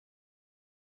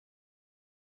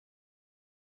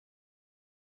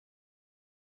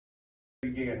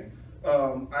beginning.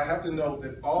 I have to note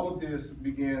that all of this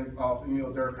begins off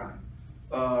Emil Durkheim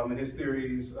and his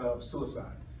theories of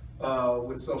suicide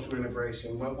with social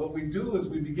integration. But what we do is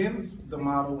we begin the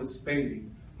model with Spady,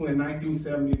 who in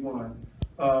 1971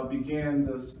 began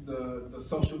the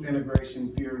social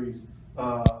integration theories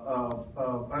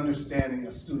of understanding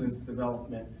a student's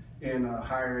development in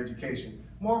higher education.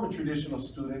 More of a traditional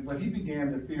student, but he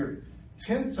began the theory.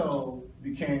 Tinto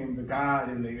became the god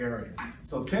in the area.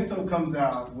 So Tinto comes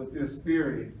out with this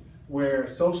theory where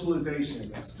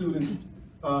socialization, a student's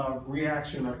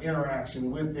reaction or interaction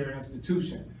with their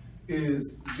institution,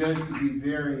 is judged to be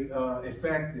very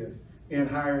effective in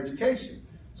higher education.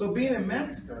 So Bean and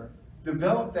Metzger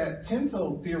developed that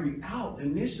Tinto theory out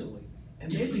initially,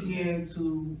 and they began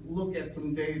to look at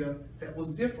some data that was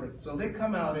different. So they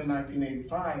come out in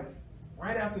 1985,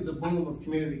 right after the boom of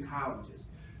community colleges.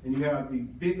 And you have the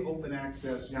big open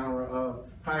access genre of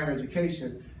higher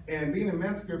education. And Bean and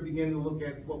Metzger begin to look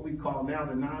at what we call now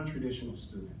the non-traditional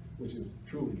student, which is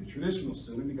truly the traditional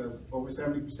student, because over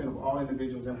 70% of all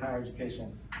individuals in higher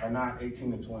education are not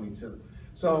 18 to 22.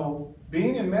 So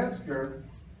Bean and Metzger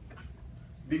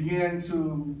began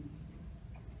to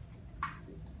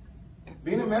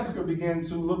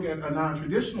look at a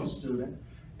non-traditional student,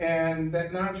 and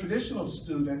that non-traditional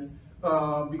student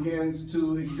begins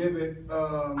to exhibit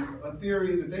a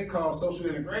theory that they call social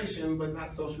integration, but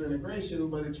not social integration,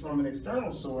 but it's from an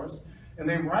external source, and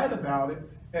they write about it.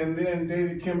 And then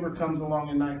David Kember comes along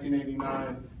in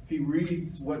 1989. He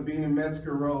reads what Bean and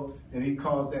Metzger wrote, and he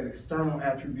calls that external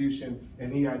attribution,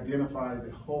 and he identifies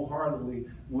it wholeheartedly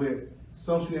with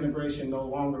social integration no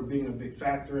longer being a big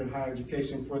factor in higher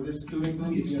education for this student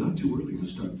group. It's not too early to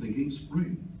start thinking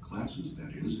spring. Classes,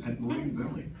 that is, at Moraine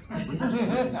Valley.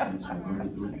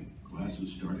 Classes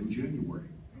start in January.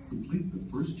 Complete the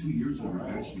first 2 years of your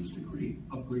bachelor's degree,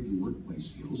 upgrade your workplace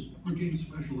skills, or gain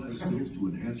specialized skills to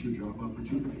enhance your job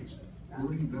opportunities.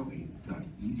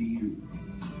 MoraineValley.edu.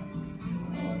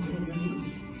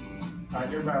 All right,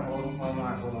 everybody, hold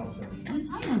on a second. The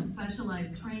type of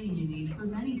specialized training you need for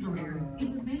many careers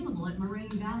is available at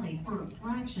Moraine Valley for a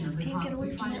fraction of the cost of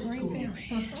private schools.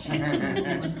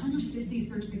 150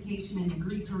 certification and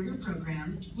degree career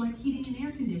programs like heating and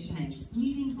air conditioning,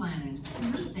 meeting planning,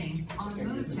 nursing,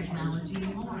 automotive technology,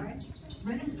 and more.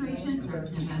 Registration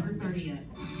starts November 30th.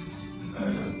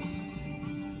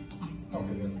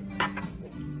 Okay, there we go.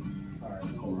 All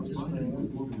right, so we're just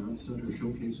Center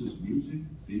showcases music,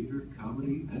 theater,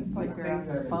 comedy, and I think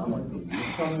that is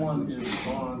someone is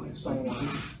on, someone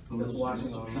that's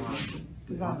watching online.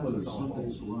 Let's put us on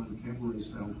hold.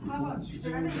 How about, so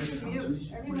everyone should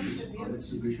mute, everyone should mute.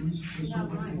 Exhibitions, It's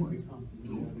not mine.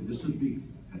 This is me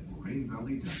at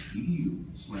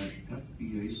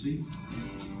MoraineValley.edu/FBAC.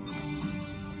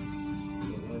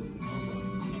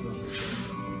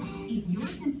 If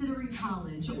you're considering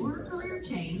college or career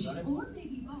change, or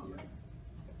maybe both.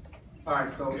 All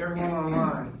right, so everyone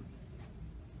online,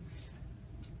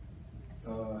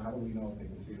 how do we know if they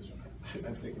can see us or not?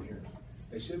 If they can hear us.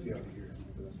 They should be able to hear us.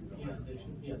 Yeah, they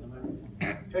should be at the microphone.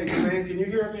 Hey, Jermaine, can you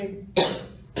hear me?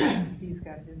 He's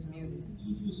got his muted.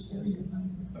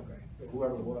 Okay,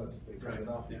 whoever it was, they turned it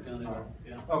off. They Now. turned it All off, right.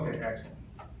 yeah. Okay, excellent.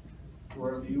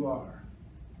 Wherever you are.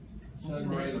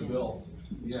 Send Ray the bill.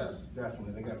 Yes,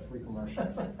 definitely. They got a free commercial.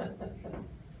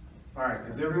 All right,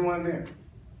 is everyone there?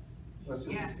 Let's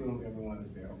just assume everyone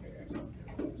is there. Okay, excellent.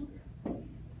 Everyone is there.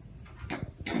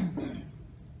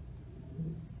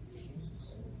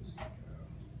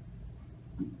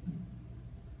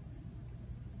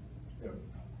 There we go.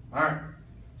 All right.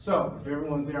 So if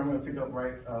everyone's there, I'm going to pick up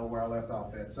right where I left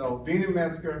off at. So Bean and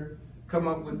Metzger come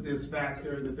up with this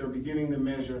factor that they're beginning to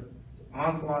measure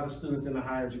onslaught of students in the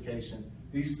higher education.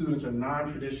 These students are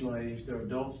non-traditional age. They're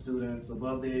adult students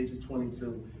above the age of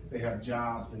 22. They have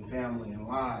jobs and family and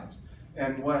lives.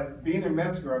 And what Bean and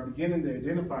Metzger are beginning to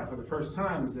identify for the first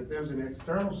time is that there's an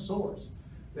external source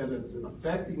that is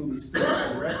affecting these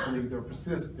students directly, their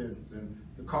persistence and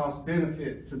the cost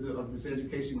benefit of this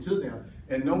education to them.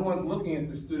 And no one's looking at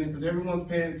the student because everyone's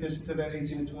paying attention to that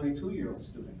 18 to 22-year-old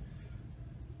student.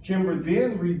 Kember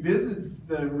then revisits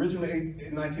the original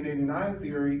 1989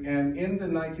 theory, and in the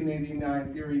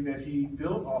 1989 theory that he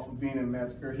built off of Bean and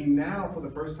Metzger, he now, for the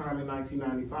first time in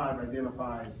 1995,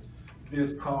 identifies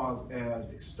this cause as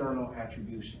external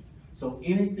attribution. So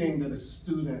anything that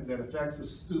affects a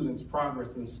student's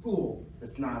progress in school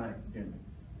that's non-academic,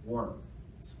 work,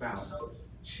 spouses,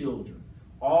 children,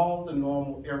 all the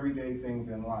normal everyday things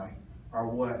in life are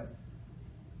what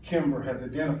Kember has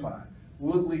identified.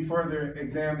 Woodley further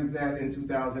examines that in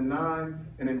 2009,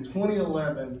 and in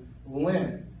 2011,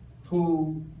 Lint,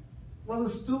 who was a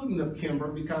student of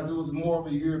Kember because it was more of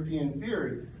a European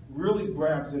theory, really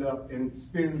grabs it up and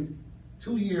spends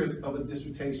 2 years of a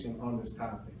dissertation on this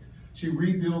topic. She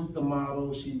rebuilds the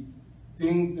model, she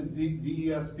dings the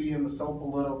DESB and the SOAP a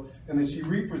little, and then she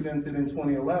represents it in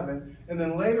 2011, and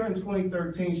then later in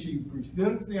 2013, she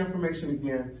presents the information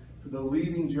again to the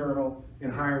leading journal in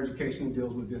higher education that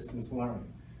deals with distance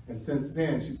learning. And since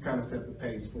then, she's kind of set the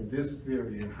pace for this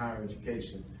theory in higher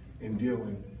education in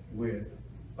dealing with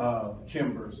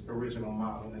Kember's original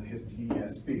model and his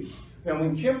DESB. Now,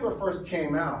 when Kember first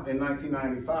came out in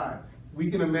 1995,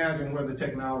 we can imagine where the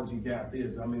technology gap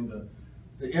is. I mean,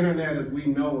 the internet as we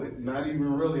know it, not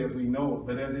even really as we know it,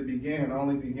 but as it began,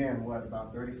 only began, what,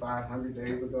 about 3,500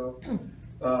 days ago?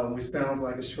 Which sounds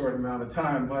like a short amount of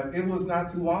time, but it was not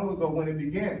too long ago when it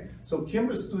began. So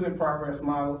Kember's student progress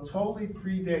model totally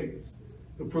predates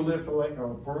the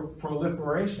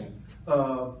proliferation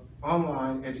of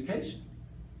online education.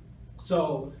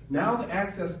 So now the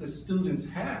access that students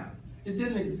have, it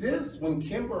didn't exist when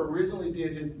Kember originally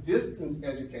did his distance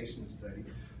education study.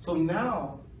 So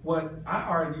now what I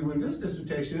argue in this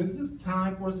dissertation is it's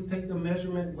time for us to take the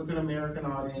measurement with an American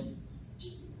audience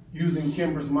using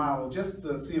Kember's model just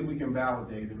to see if we can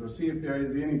validate it or see if there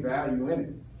is any value in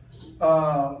it.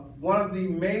 One of the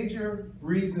major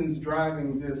reasons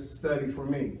driving this study for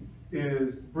me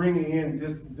is bringing in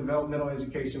developmental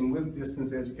education with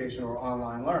distance education or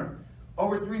online learning.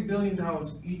 Over $3 billion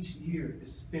each year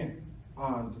is spent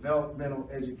on developmental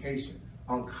education,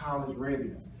 on college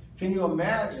readiness. Can you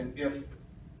imagine if,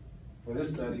 for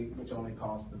this study, which only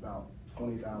cost about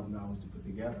 $20,000 to put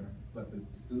together, but the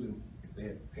students, if they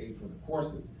had paid for the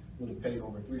courses, would have paid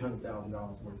over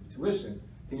 $300,000 worth of tuition.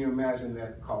 Can you imagine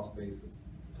that cost basis?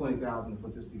 $20,000 to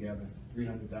put this together,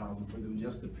 $300,000 for them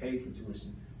just to pay for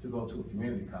tuition to go to a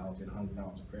community college at $100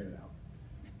 a credit hour.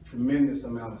 Tremendous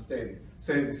amount of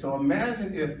savings. So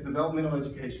imagine if developmental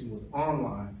education was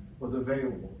online, was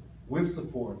available with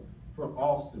support for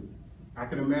all students. I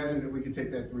can imagine that we could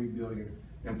take that $3 billion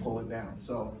and pull it down.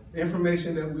 So the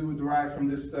information that we would derive from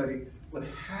this study would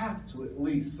have to at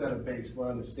least set a base for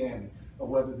understanding of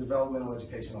whether developmental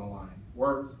education online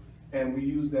works, and we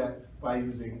use that by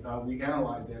using, we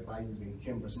analyze that by using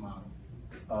Kember's model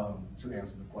to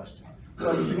answer the question.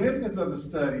 So the significance of the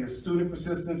study is student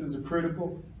persistence is a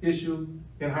critical issue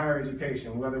in higher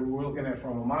education, whether we're looking at it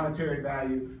from a monetary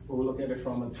value, or we're looking at it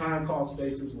from a time cost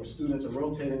basis where students are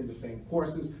rotating the same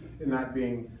courses and not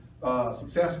being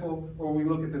successful, or we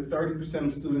look at the 30%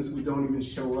 of students who don't even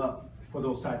show up for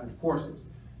those type of courses.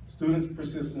 Student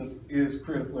persistence is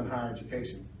critical in higher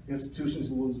education. Institutions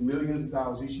lose millions of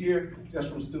dollars each year just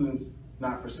from students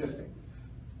not persisting.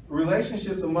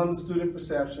 Relationships among the student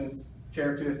perceptions,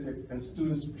 characteristics, and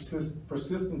students'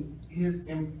 persistence is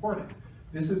important.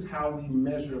 This is how we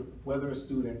measure whether a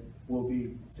student will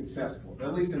be successful,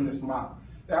 at least in this model.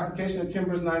 The application of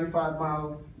Kember's 95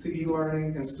 model to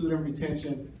e-learning and student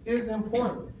retention is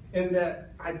important in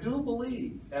that I do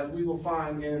believe, as we will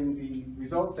find in the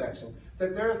results section,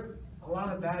 that there's a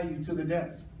lot of value to the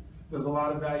desk. There's a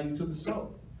lot of value to the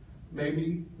SOAP.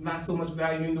 Maybe not so much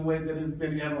value in the way that it's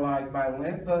been analyzed by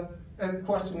Lint, but that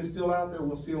question is still out there.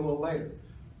 We'll see a little later.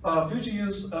 Future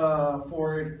use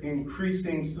for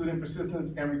increasing student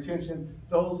persistence and retention,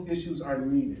 those issues are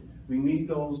needed. We need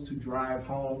those to drive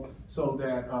home so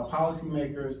that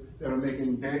policymakers that are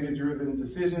making data-driven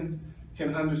decisions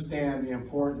can understand the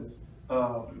importance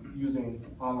of using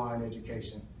online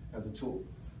education as a tool.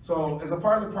 So as a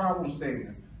part of the problem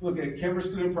statement, look at Kember's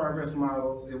student progress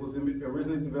model. It was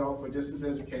originally developed for distance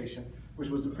education, which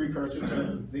was the precursor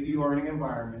to the e-learning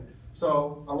environment.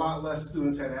 So a lot less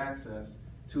students had access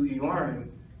to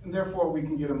e-learning, and therefore we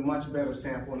can get a much better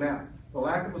sample now. The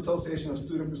lack of association of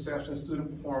student perception,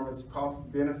 student performance,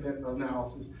 cost-benefit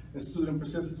analysis, and student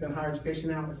persistence in higher education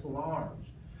now is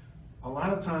large. A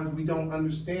lot of times we don't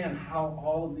understand how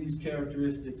all of these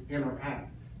characteristics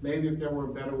interact. Maybe if there were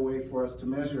a better way for us to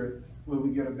measure it, we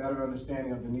would get a better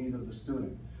understanding of the need of the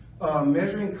student.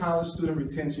 Measuring college student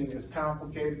retention is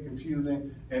complicated,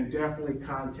 confusing, and definitely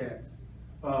context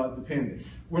dependent.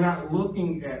 We're not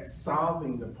looking at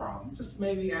solving the problem, just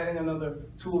maybe adding another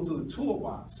tool to the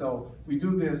toolbox. So we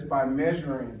do this by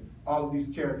measuring all of these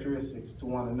characteristics to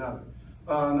one another.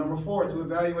 Number 4, to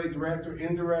evaluate direct or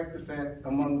indirect effect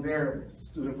among variables,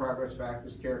 student progress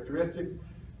factors, characteristics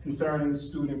concerning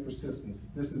student persistence.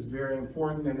 This is very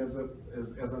important, and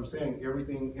as I'm saying,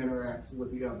 everything interacts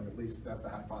with the other. At least that's the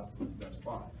hypothesis thus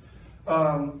far.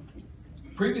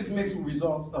 Previous mixed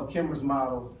results of Kember's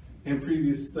model in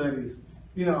previous studies,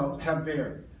 have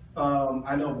varied.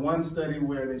 I know of one study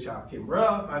where they chopped Kember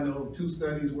up. I know of 2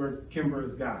 studies where Kember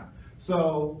is gone.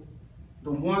 So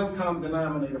the one common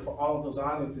denominator for all of those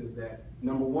audiences is that,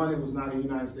 number one, it was not a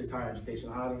United States higher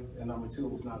education audience, and number two,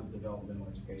 it was not a developmental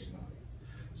education audience.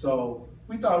 So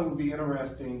we thought it would be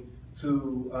interesting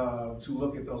to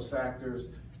look at those factors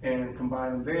and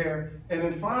combine them there. And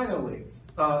then finally,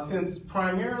 since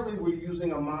primarily we're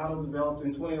using a model developed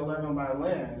in 2011 by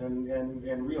Lint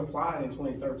and reapplied in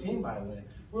 2013 by Lint,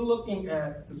 we're looking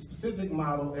at the specific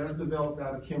model as developed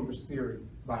out of Kember's theory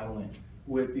by Lint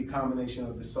with the combination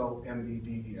of the SOAP and the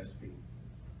DESP.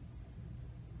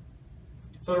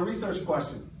 So the research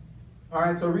questions. All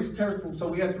right, so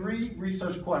we had 3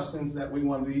 research questions that we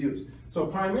wanted to use. So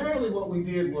primarily what we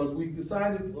did was we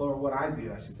decided, or what I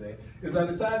did, I should say, is I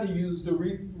decided to use the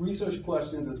research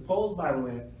questions as posed by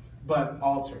Lint, but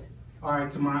altered, all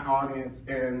right, to my audience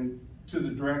and to the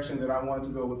direction that I wanted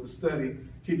to go with the study,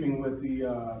 keeping with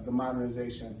the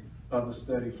modernization of the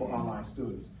study for online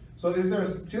students. So is there a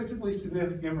statistically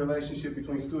significant relationship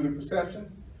between student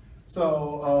perceptions?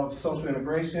 So of social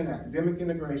integration, academic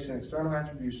integration, external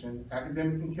attribution,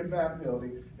 academic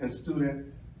incompatibility, and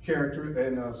student character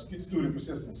and student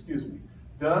persistence, excuse me.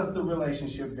 Does the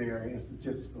relationship vary in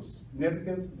statistical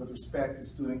significance with respect to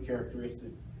student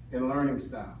characteristics and learning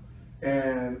style?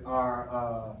 And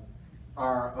our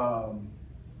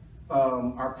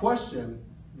question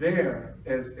there,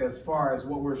 as far as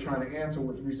what we're trying to answer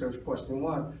with research question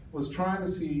 1, was trying to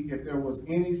see if there was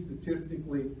any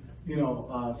statistically,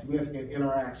 significant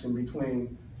interaction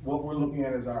between what we're looking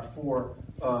at as our 4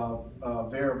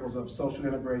 variables of social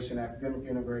integration, academic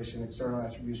integration, external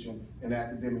attribution, and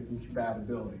academic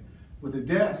incompatibility. With the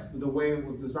DESP, the way it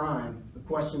was designed, the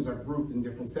questions are grouped in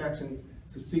different sections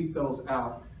to seek those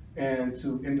out and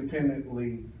to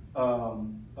independently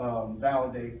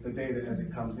validate the data as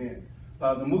it comes in.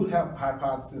 The mood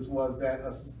hypothesis was that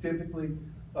a statistically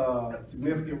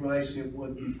significant relationship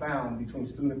would be found between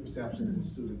student perceptions and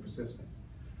student persistence.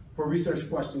 For research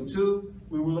question 2,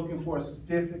 we were looking for a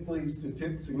statistically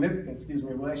significant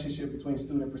relationship between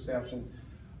student perceptions,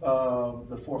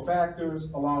 the 4 factors,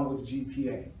 along with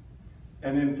GPA.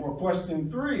 And then for question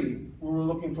 3, we were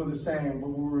looking for the same, but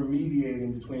we were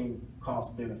mediating between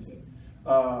cost benefit.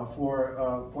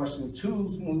 For question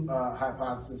 2's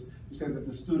hypothesis, we said that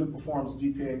the student performance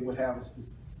GPA would have a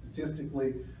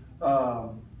statistically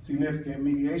significant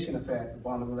mediation effect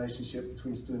upon the relationship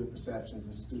between student perceptions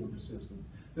and student persistence.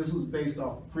 This was based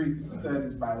off previous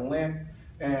studies by Lint,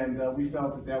 and we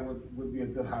felt that that would be a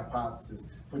good hypothesis.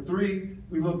 For 3,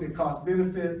 we looked at cost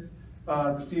benefits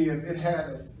to see if it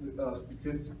had a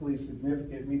statistically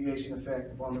significant mediation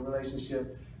effect upon the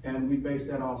relationship, and we based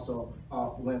that also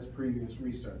off Lint's previous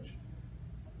research.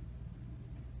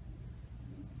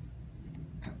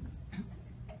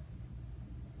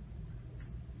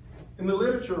 In the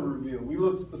literature review, we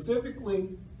looked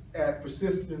specifically at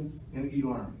persistence in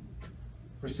e-learning.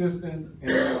 Persistence in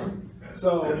e-learning.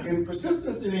 So in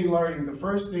persistence in e-learning, the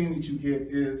first thing that you get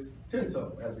is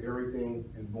Tinto, as everything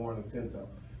is born of Tinto.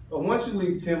 But once you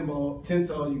leave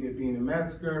Tinto, you get Bean and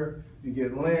Metzger, you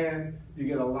get Lint, you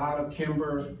get a lot of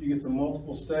Kember, you get some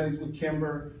multiple studies with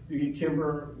Kember, you get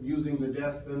Kember using the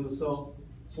DESP and the SOAP,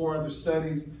 4 other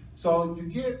studies. So you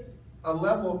get a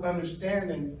level of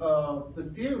understanding of the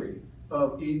theory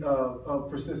of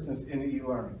persistence in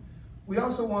e-learning. We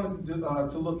also wanted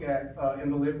to look at,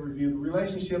 in the Lit review, the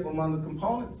relationship among the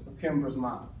components of Kember's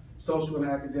model: social and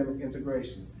academic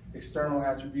integration, external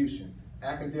attribution,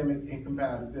 academic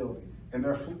incompatibility, and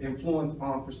their influence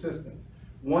on persistence.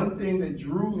 One thing that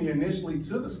drew me initially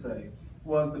to the study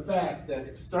was the fact that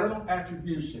external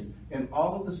attribution in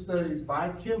all of the studies by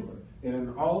Kember and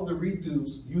in all of the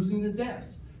redos using the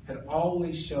DESP had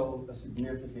always showed a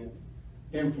significant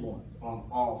influence on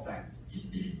all factors.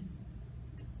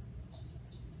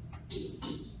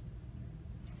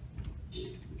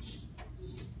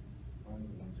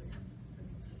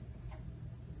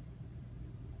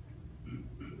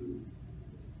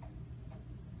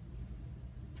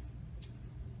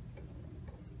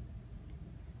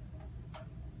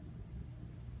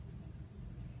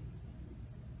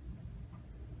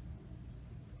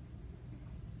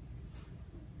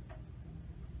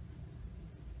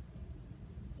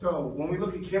 So when we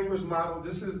look at Kember's model,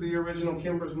 this is the original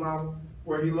Kember's model,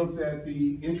 where he looks at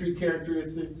the entry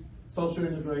characteristics, social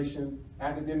integration,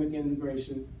 academic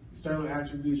integration, external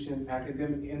attribution,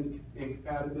 academic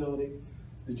incompatibility,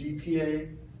 the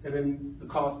GPA, and then the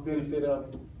cost benefit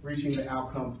of reaching the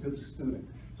outcome to the student.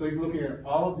 So he's looking at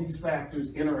all of these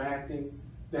factors interacting,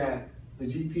 that the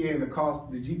GPA and the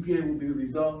GPA will be the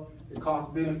result, the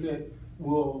cost benefit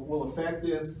will affect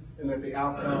this, and that the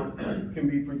outcome can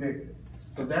be predicted.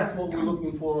 So that's what we're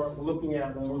looking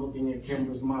at when we're looking at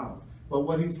Kember's model. But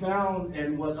what he's found,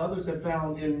 and what others have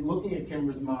found in looking at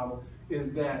Kember's model,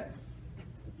 is that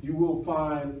you will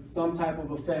find some type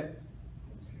of effects.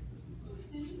 This is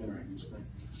the interactive screen.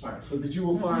 All right, so that you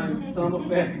will find some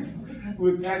effects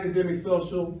with academic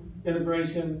social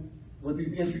integration, with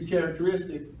these entry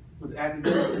characteristics, with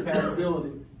academic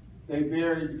compatibility. They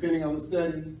vary depending on the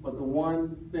study, but the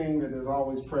one thing that is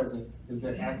always present is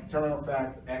that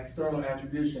external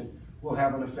attribution will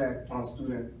have an effect on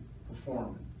student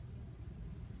performance.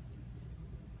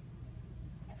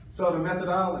 So the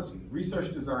methodology,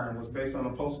 research design, was based on a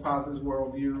post-positive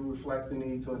worldview, reflects the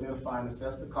need to identify and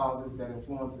assess the causes that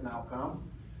influence an outcome.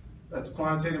 That's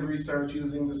quantitative research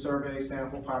using the survey,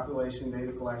 sample, population,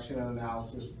 data collection, and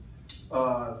analysis.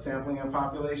 Sampling and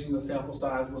population, the sample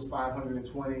size was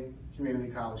 520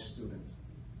 community college students.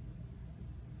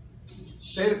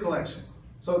 Data collection.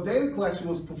 So data collection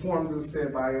was performed, as I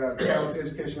said, by Catalyst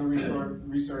Educational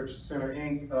Research Center,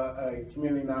 Inc., a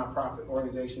community nonprofit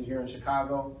organization here in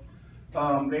Chicago.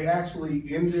 They actually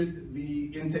ended the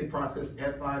intake process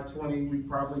at 520. They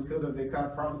probably could have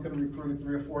recruited 3,000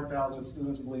 or 4,000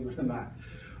 students, believe it or not.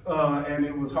 And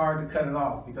it was hard to cut it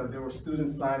off because there were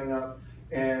students signing up,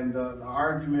 and the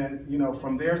argument,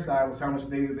 from their side was how much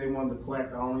data they wanted to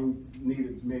collect. I only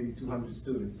needed maybe 200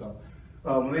 students. So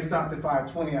when they stopped at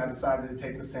 520, I decided to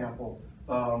take the sample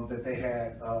that they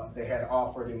had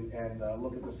offered and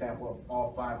look at the sample of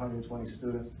all 520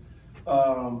 students.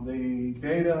 The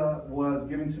data was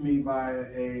given to me via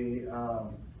a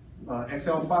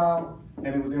Excel file, and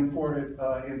it was imported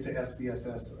into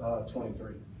SPSS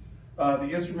 23. The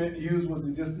instrument used was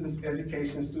the Distance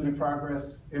Education Student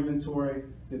Progress Inventory,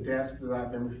 the DESP that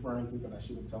I've been referring to, but I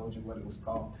should have told you what it was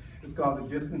called. It's called the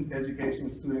Distance Education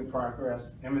Student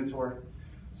Progress Inventory.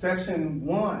 Section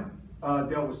 1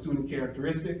 dealt with student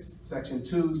characteristics. Section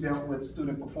 2 dealt with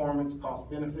student performance,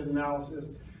 cost-benefit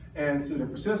analysis, and student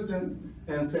persistence.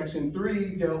 And Section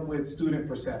 3 dealt with student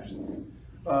perceptions.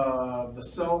 The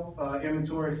SOAP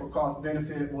inventory for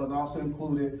cost-benefit was also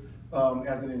included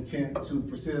as an intent to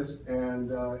persist,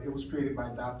 and it was created by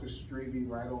Dr. Strebe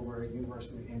right over at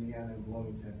University of Indiana in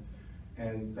Bloomington.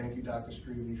 And thank you, Dr.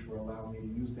 Strebe, for allowing me to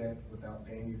use that without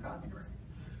paying you copyright.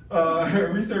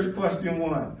 Research question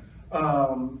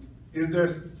 1. Is there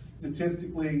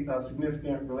statistically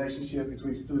significant relationship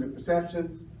between student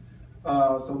perceptions?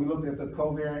 So we looked at the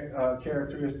covariant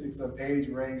characteristics of age,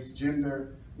 race,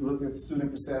 gender. We looked at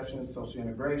student perceptions, social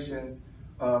integration,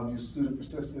 used student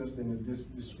persistence and the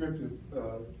descriptive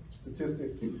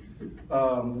statistics.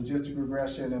 Logistic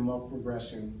regression and multiple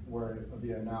regression were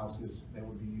the analysis that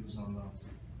would be used on those.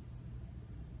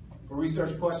 For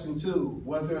research question 2,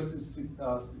 was there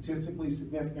a statistically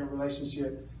significant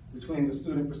relationship between the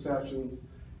student perceptions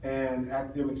and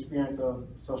academic experience of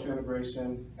social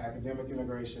integration, academic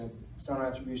integration, external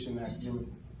attribution, academic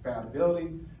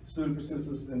compatibility, student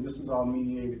persistence, and this is all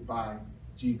mediated by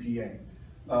GPA.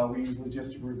 We use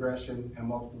logistic regression and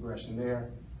multiple regression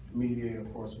there. The mediator,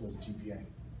 of course, was GPA.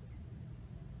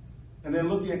 And then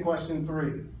looking at question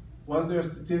 3, was there a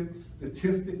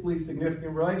statistically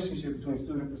significant relationship between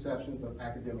student perceptions of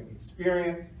academic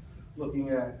experience, looking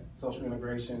at social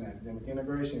integration, academic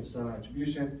integration, external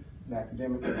attribution, and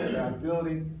academic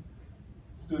compatibility?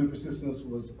 Student persistence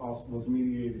was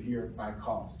mediated here by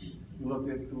cost. We looked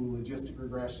at through logistic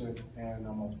regression and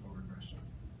multiple regression.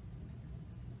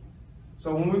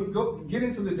 So when we get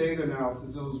into the data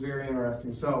analysis, it was very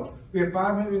interesting. So we had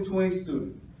 520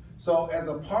 students. So as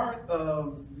a part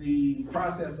of the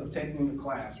process of taking the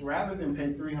class, rather than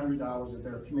pay $300 at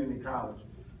their community college,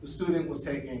 the student was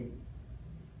taking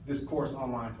this course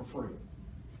online for free.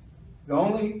 The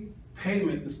only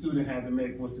payment the student had to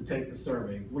make was to take the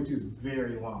survey, which is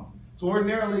very long. So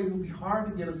ordinarily, it would be hard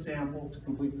to get a sample to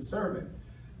complete the survey.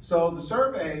 So the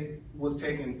survey was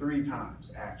taken 3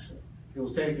 times, actually. It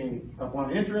was taken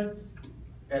upon entrance,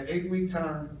 at 8-week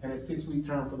term, and at 6-week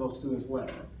term for those students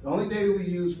left. The only data we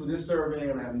used for this survey,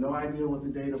 and I have no idea what the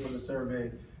data for the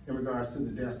survey in regards to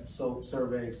the DESP SOAP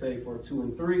survey, say for 2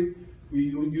 and 3, we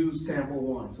used sample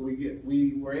 1. So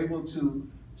we were able to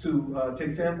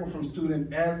take sample from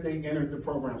students as they entered the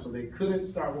program. So they couldn't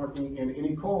start working in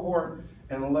any cohort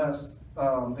unless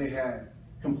they had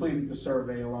completed the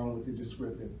survey along with the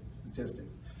descriptive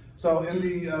statistics. So in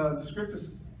the descriptive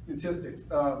statistics,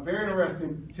 very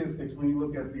interesting statistics when you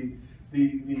look at the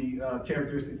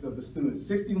characteristics of the students.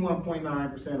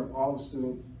 61.9% of all the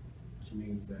students, which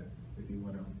means that 50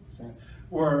 whatever percent,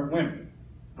 were women.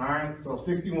 All right, so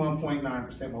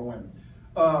 61.9% were women.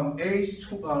 Age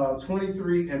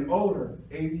 23 and older,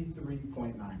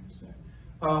 83.9%.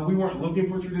 We weren't looking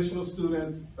for traditional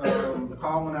students. The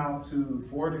call went out to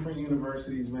 4 different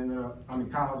universities,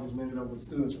 colleges. We ended up with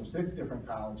students from 6 different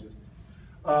colleges.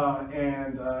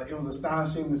 It was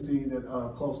astonishing to see that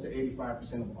close to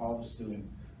 85% of all the students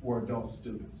were adult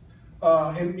students.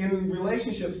 In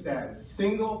relationship status,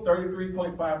 single,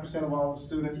 33.5% of all the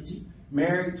students,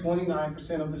 married,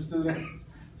 29% of the students,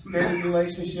 steady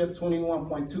relationship,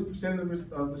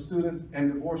 21.2% of the students,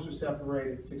 and divorced or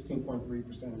separated,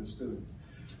 16.3% of the students.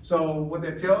 So what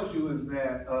that tells you is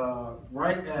that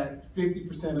right at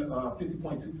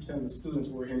 50.2% of the students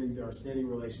were in either a steady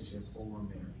relationship or were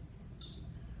married.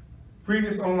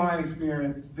 Previous online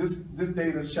experience, this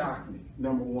data shocked me,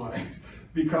 number one,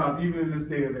 because even in this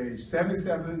day of age,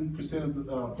 77% of the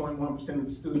 0.1% of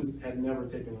the students had never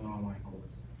taken an online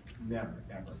course. Never,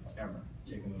 ever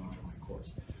taken an online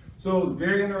course. So it was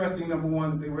very interesting, number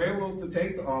one, that they were able to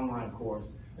take the online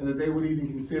course and that they would even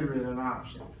consider it an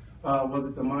option. Was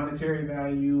it the monetary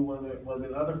value? Was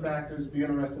it other factors? It'd be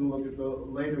interesting to look at the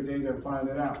later data and find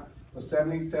it out. But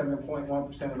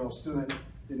 77.1% of those students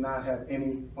did not have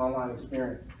any online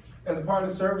experience. As a part of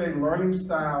the survey, learning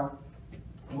style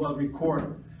was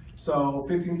recorded. So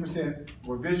 15%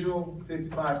 were visual,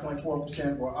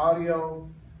 55.4% were audio,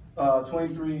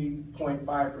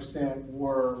 23.5%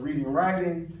 were reading and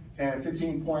writing, and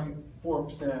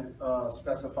 15.4%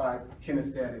 specified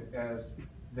kinesthetic as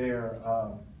their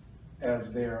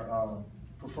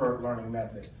preferred learning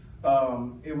method.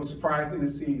 It was surprising to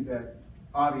see that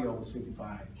audio was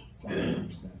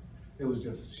 55.1%. It was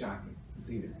just shocking to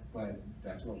see that, but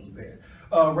that's what was there.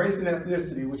 Race and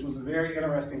ethnicity, which was a very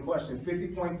interesting question.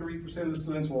 50.3% of the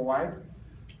students were white,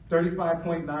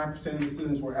 35.9% of the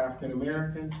students were African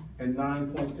American, and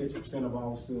 9.6% of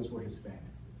all students were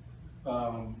Hispanic.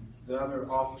 The other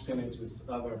all percentage is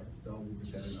other, so we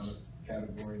just had another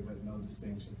category, but no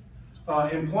distinction.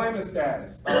 Employment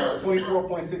status,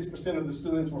 24.6% of the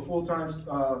students were full-time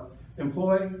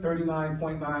employed,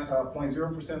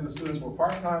 39.0% of the students were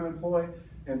part-time employed,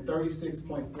 and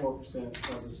 36.4%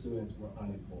 of the students were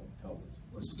unemployed,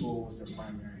 where school was their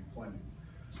primary employment.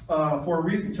 For a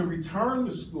reason to return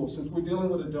to school, since we're dealing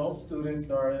with adult students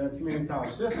that are in a community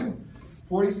college system,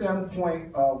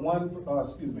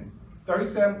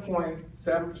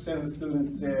 37.7% of the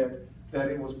students said that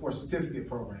it was for a certificate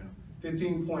program.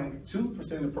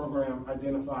 15.2% of the program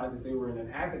identified that they were in an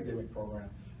academic program,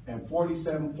 and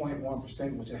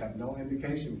 47.1%, which I have no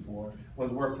indication for,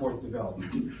 was workforce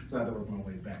development. So I had to work my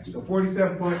way back. So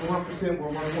 47.1% were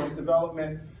workforce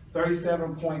development,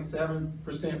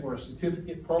 37.7% were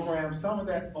certificate programs. Some of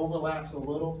that overlaps a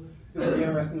little. It would be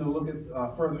interesting to look at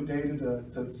further data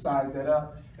to size that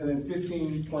up. And then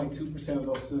 15.2% of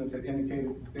those students had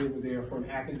indicated that they were there for an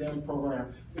academic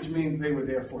program, which means they were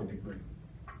there for a degree.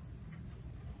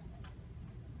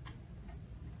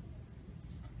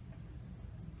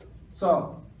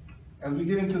 So, as we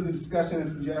get into the discussion and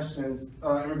suggestions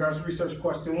in regards to research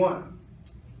question 1,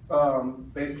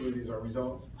 basically these are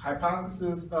results.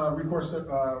 Hypothesis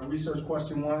research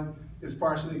question 1 is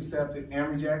partially accepted and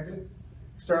rejected.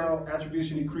 External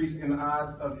attribution decrease in the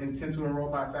odds of intent to enroll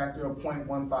by a factor of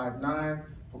 0.159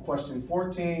 for question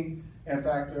 14 and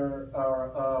factor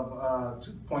of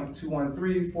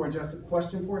 2.213 for adjusted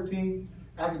question 14.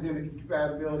 Academic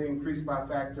incompatibility increased by a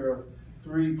factor of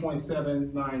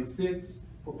 3.796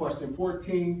 for question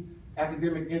 14.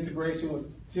 Academic integration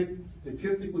was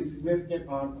statistically significant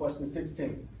on question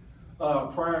 16.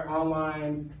 Prior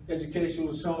online education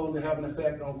was shown to have an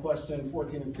effect on question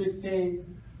 14 and 16.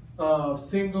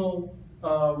 Single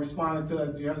responded to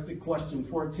adjusted question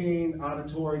 14,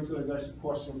 auditory to adjusted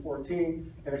question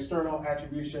 14, and external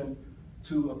attribution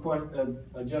to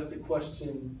adjusted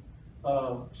question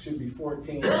should be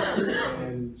 14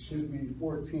 and should be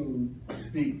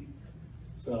 14B.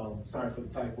 So sorry for the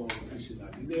typo, it should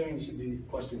not be there, and it should be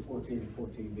question 14 and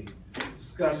 14B.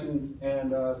 Discussions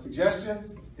and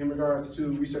suggestions in regards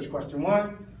to research question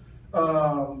 1.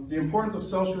 The importance of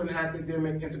social and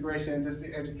academic integration in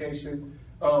distance education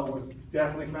was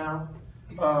definitely found.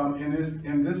 In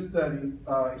this study,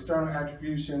 external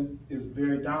attribution is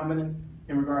very dominant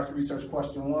in regards to research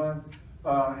question 1,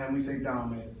 and we say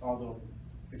dominant, although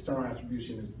external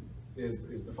attribution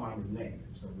is defined as negative.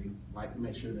 So we like to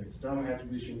make sure that external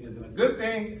attribution isn't a good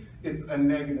thing, it's a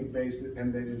negative basis,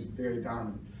 and that it is very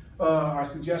dominant. Our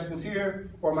suggestions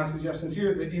here, or my suggestions here,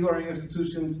 is that e-learning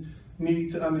institutions need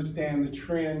to understand the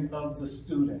trend of the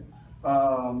student.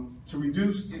 To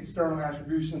reduce external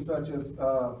attribution such as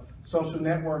social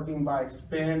networking by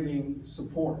expanding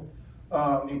support,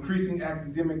 increasing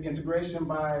academic integration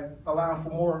by allowing for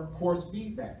more course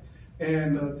feedback,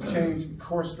 and to change the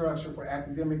course structure for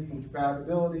academic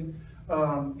incompatibility,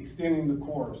 extending the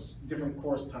course, different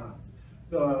course times.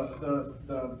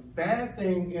 The bad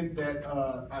thing is that,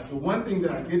 the one thing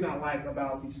that I did not like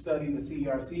about the study the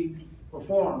CERC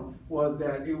performed was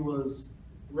that it was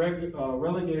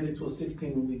relegated to a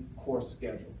 16-week course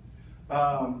schedule.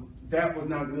 That was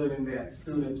not good in that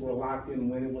students were locked in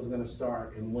when it was going to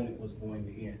start and when it was going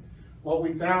to end. What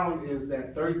we found is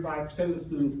that 35% of the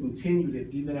students continued it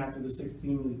even after the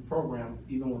 16-week program,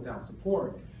 even without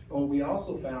support. And what we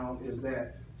also found is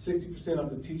that 60% of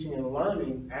the teaching and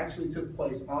learning actually took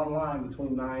place online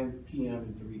between 9 p.m.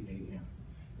 and 3 a.m.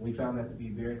 We found that to be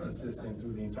very consistent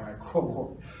through the entire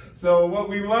cohort. So what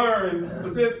we learned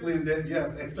specifically is that,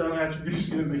 yes, external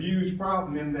attribution is a huge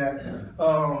problem in that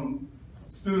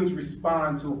students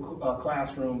respond to a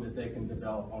classroom that they can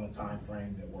develop on a time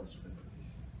frame that works for them.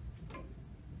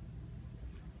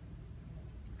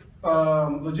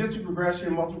 Logistic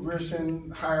regression, multiple regression,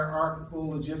 hierarchical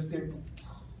logistic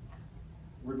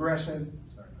regression.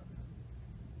 Sorry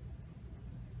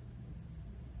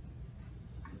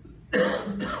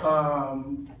about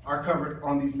that. Are covered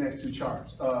on these next two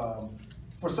charts.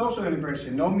 For social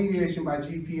integration, no mediation by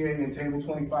GPA in table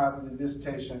 25 of the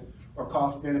dissertation or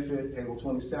cost benefit, table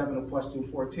 27 of question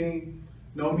 14.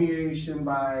 No mediation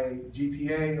by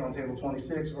GPA on table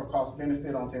 26 or cost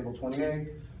benefit on table 28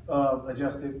 of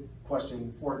adjusted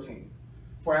question 14.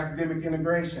 For academic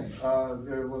integration,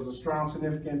 there was a strong,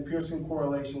 significant Pearson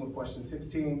correlation with question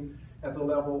 16 at the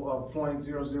level of 0.000, I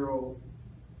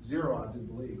do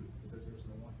believe. Is that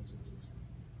 0.01 or 0.000?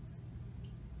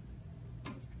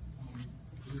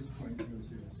 It was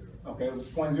 0.000. Okay, it was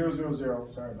 0.000.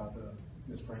 Sorry about the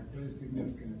misprint. It is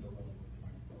significant at the level of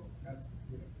 0.0. That's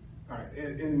yeah. All right,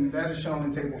 and that is shown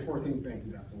in table 14. Thank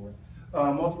you, Dr. Ward.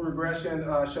 Multiple regression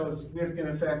showed a significant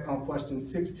effect on question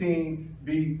 16,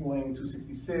 B equaling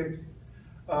 266.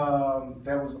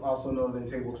 That was also noted in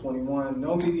table 21.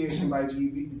 No mediation by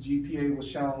GPA was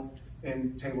shown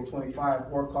in table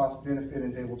 25 or cost benefit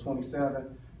in table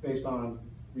 27 based on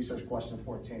research question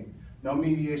 14. No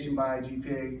mediation by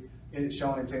GPA is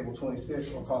shown in table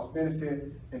 26 or cost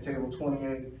benefit in table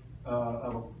 28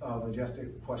 of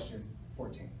adjusted question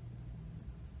 14.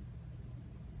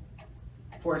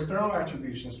 For external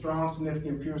attribution, strong,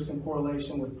 significant Pearson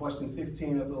correlation with question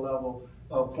 16 at the level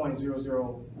of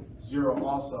 0.000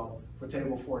 also for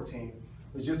table 14.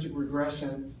 Logistic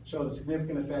regression showed a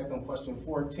significant effect on question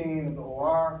 14 of the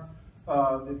OR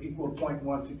that equaled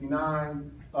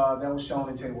 0.159. That was shown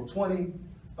in table 20.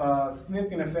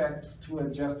 Significant effect to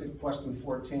adjusted question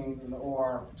 14 in the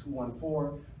OR for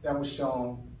 214. That was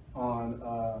shown on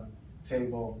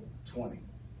table 20.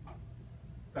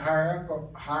 The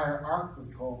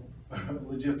hierarchical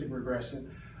logistic regression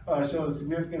showed a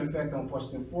significant effect on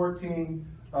question 14,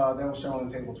 that was shown in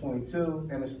table 22,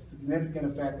 and a significant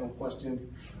effect on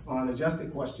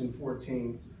adjusted question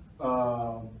 14,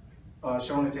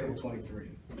 shown in table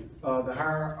 23. The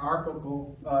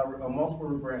hierarchical multiple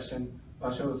regression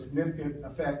showed a significant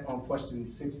effect on question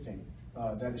 16,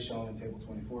 that is shown in table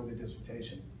 24 of the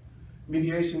dissertation.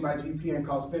 Mediation by GPA and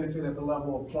cost benefit at the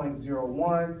level of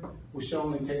 0.01 was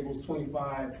shown in tables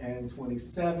 25 and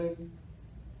 27.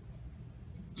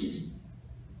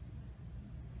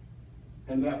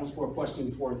 And that was for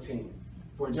question 14.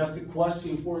 For adjusted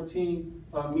question 14,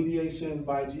 mediation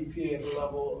by GPA at the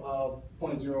level of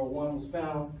 0.01 was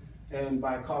found, and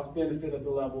by cost benefit at the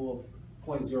level of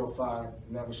 0.05,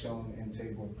 and that was shown in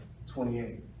table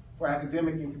 28. For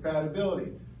academic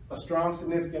incompatibility, a strong,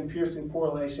 significant Pearson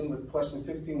correlation with question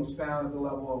 16 was found at the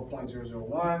level of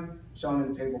 0.001, shown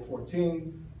in table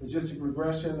 14. Logistic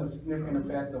regression, a significant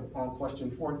effect on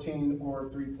question 14, or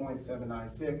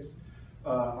 3.796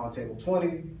 on table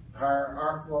 20.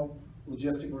 Hierarchical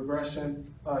logistic regression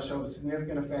showed a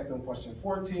significant effect on question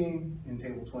 14 in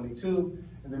table 22.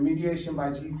 And the mediation by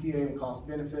GPA and cost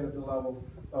benefit at the level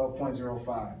of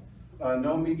 0.05.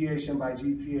 No mediation by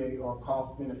GPA or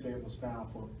cost benefit was found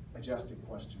for adjusted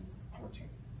question 14.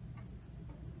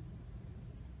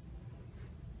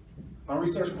 On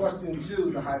research question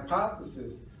 2, the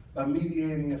hypothesis of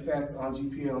mediating effect on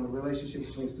GPA on the relationship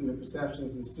between student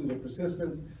perceptions and student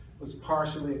persistence was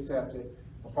partially accepted,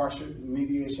 a partial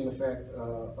mediation effect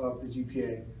of the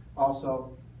GPA.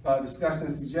 Also, discussion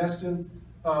and suggestions,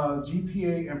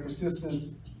 GPA and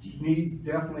persistence needs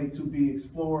definitely to be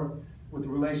explored with the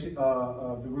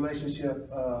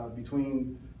relationship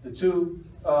between the two.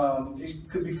 It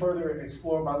could be further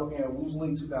explored by looking at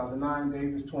Woosley 2009,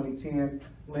 Davis 2010,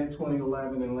 Lint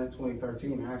 2011, and Lint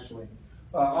 2013 actually.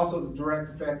 Also the direct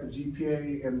effect of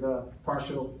GPA and the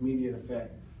partial mediate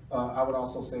effect. I would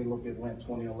also say look at Lint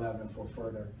 2011 for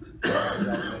further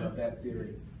development of that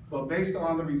theory. But based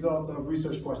on the results of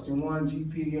research question 1,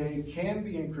 GPA can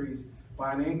be increased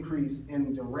by an increase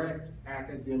in direct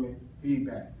academic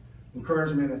feedback,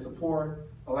 encouragement and support,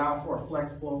 allow for a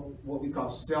flexible, what we call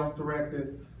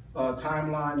self-directed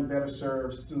timeline to better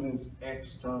serve students'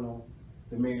 external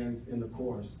demands in the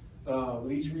course.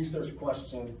 With each research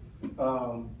question,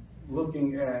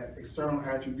 looking at external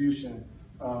attribution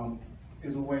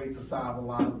is a way to solve a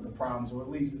lot of the problems, or at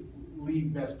least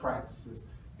lead best practices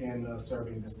in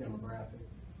serving this demographic.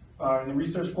 In the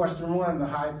research question 1, the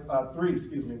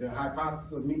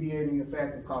hypothesis of mediating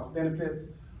effect of cost benefits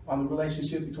on the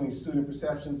relationship between student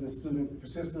perceptions and student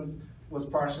persistence was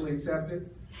partially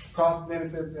accepted. Cost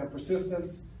benefits and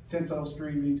persistence, Tinto,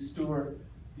 Strebe, Stewart,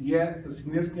 yet the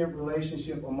significant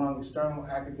relationship among external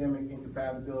academic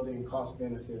incompatibility and cost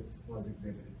benefits was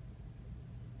exhibited.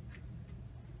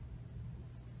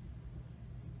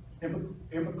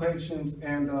 Implications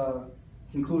and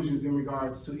conclusions in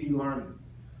regards to e-learning.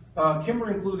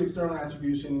 Kember included external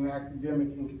attribution and academic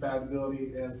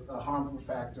incompatibility as a harmful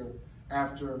factor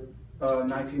after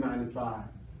 1995.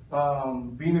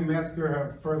 Bean and Metzger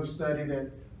have further studied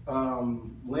it.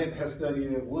 Lint has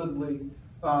studied it, Woodley,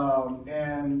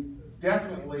 and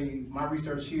definitely my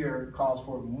research here calls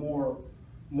for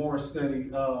more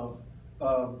study of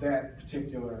that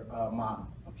particular model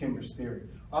of Kember's theory.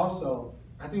 Also,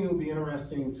 I think it would be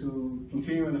interesting to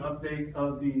continue an update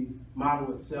of the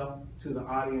model itself to the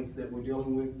audience that we're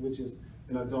dealing with, which is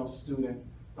an adult student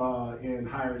in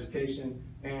higher education,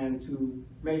 and to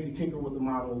maybe tinker with the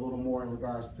model a little more in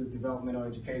regards to developmental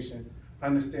education,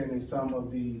 understanding some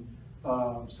of the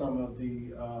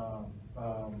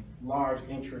large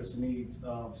interest needs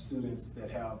of students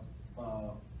that have a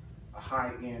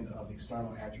high end of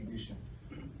external attribution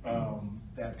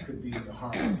that could be a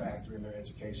harmful factor in their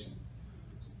education.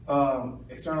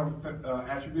 External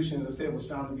attribution, as I said, was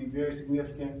found to be very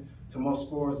significant to most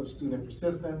scores of student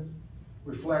persistence.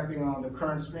 Reflecting on the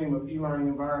current stream of e-learning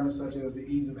environments, such as the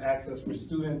ease of access for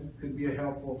students, could be a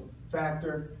helpful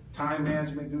factor. Time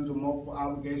management due to multiple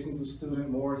obligations of student,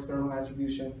 more external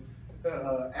attribution.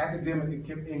 Academic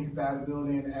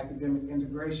incompatibility and academic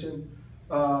integration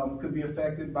could be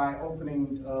affected by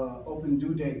open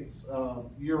due dates,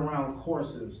 year-round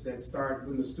courses that start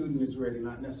when the student is ready,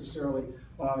 not necessarily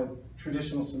on a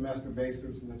traditional semester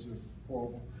basis, which is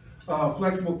horrible.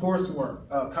 Flexible coursework,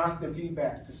 constant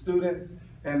feedback to students,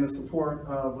 and the support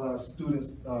of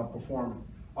students' performance.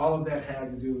 All of that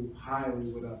had to do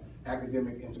highly with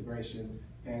academic integration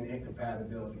and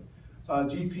incompatibility.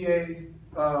 GPA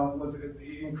was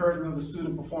the encouragement of the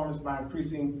student performance by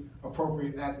increasing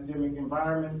appropriate academic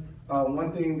environment.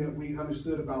 One thing that we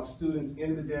understood about students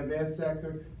in the dev ed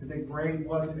sector is that grade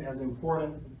wasn't as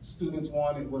important. What students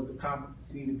wanted was the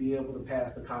competency to be able to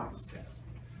pass the compass test.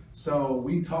 So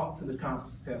we talked to the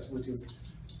compass test, which is,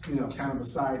 kind of a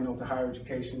side note to higher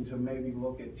education, to maybe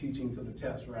look at teaching to the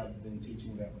test rather than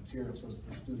teaching that material so that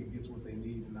the student gets what they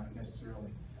need and not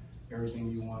necessarily everything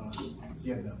you want to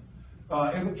give them.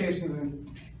 Implications and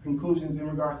conclusions in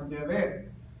regards to dev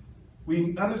ed.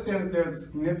 We understand that there's a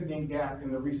significant gap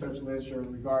in the research literature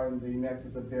regarding the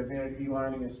nexus of dev ed,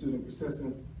 e-learning, and student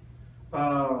persistence.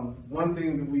 One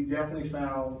thing that we definitely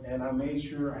found, and I made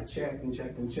sure I checked and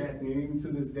checked and checked, and even to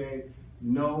this day,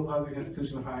 no other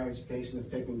institution of higher education has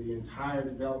taken the entire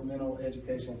developmental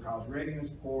education, college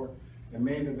readiness core, and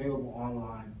made it available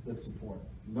online with support.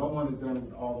 No one has done it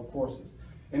with all the courses.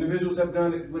 Individuals have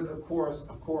done it with a course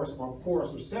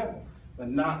or several, but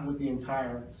not with the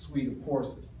entire suite of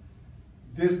courses.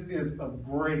 This is a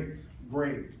great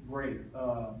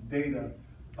data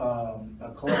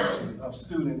collection of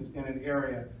students in an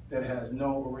area that has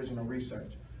no original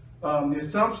research. The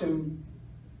assumption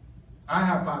I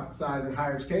hypothesize in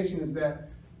higher education is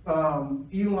that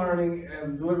e-learning as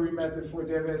a delivery method for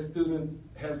dev ed students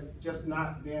has just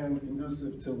not been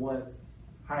conducive to what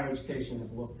higher education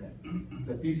has looked at.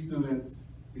 That these students,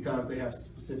 because they have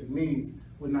specific needs,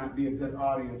 would not be a good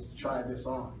audience to try this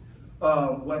on.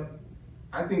 What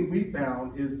I think we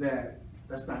found is that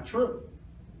that's not true.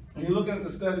 When you're looking at the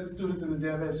studied students in the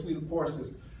dev ed suite of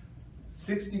courses,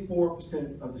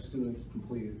 64% of the students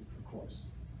completed the course.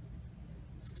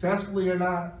 Successfully or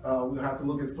not, we'll have to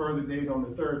look at further data on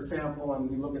the third sample, and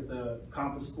we look at the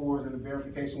compass scores and the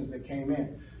verifications that came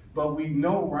in. But we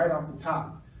know right off the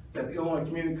top that the Illinois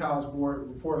Community College Board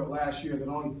reported last year that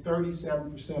only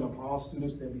 37% of all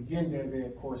students that begin dev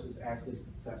ed courses actually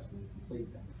successfully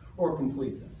complete them, or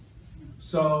complete them.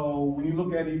 So when you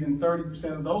look at even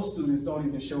 30% of those students don't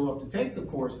even show up to take the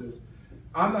courses,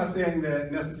 I'm not saying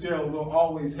that necessarily we'll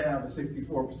always have a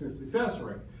 64% success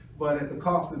rate, but at the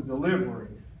cost of delivery,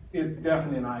 it's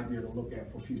definitely an idea to look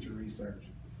at for future research.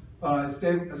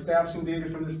 Establishing data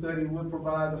from this study would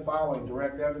provide the following: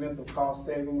 direct evidence of cost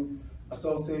saving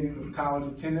associated with college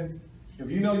attendance. If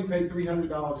you know you paid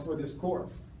 $300 for this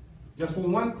course, just for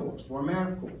one course, for a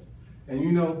math course, and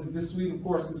you know that this suite of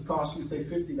courses cost you, say,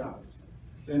 $50,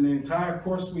 then the entire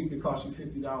course suite could cost you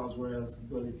 $50, whereas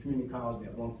with a community college,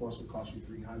 that one course would cost you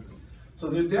 $300. So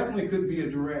there definitely could be a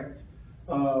direct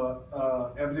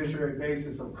evidentiary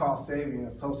basis of cost saving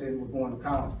associated with going to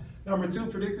college. Number two,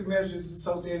 predictive measures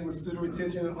associated with student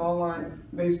retention in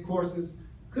online-based courses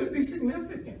could be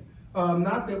significant.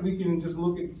 Not that we can just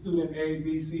look at student A,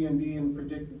 B, C, and D and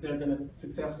predict that they're going to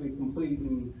successfully complete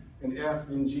and F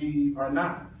and G are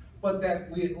not, but that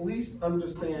we at least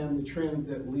understand the trends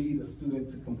that lead a student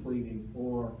to completing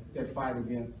or that fight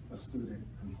against a student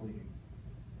completing.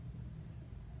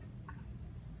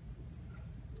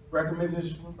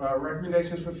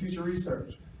 Recommendations for future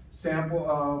research.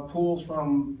 Sample pools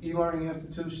from e-learning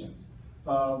institutions.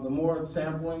 The more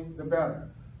sampling, the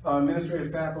better.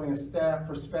 Administrative faculty and staff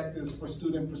perspectives for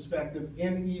student perspective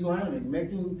in e-learning,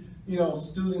 making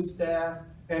student, staff,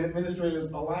 and administrators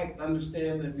alike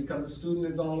understand that because a student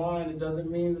is online, it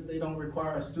doesn't mean that they don't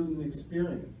require a student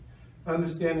experience.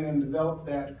 Understanding and develop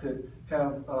that could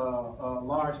have a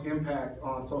large impact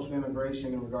on social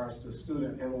integration in regards to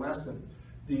student and lessen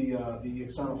the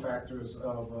external factors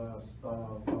of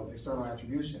external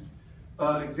attribution.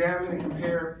 Examine and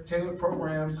compare tailored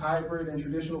programs, hybrid and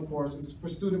traditional courses for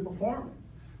student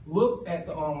performance. Look at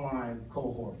the online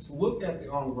cohorts. Look at the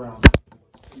on-ground cohorts.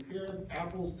 Compare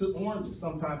apples to oranges.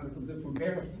 Sometimes it's a good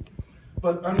comparison.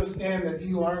 But understand that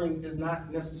e-learning is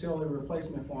not necessarily a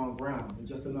replacement for on-ground. It's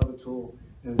just another tool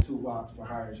in the toolbox for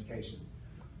higher education.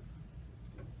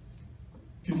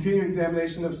 Continue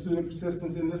examination of student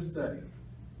persistence in this study.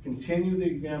 Continue the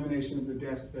examination of the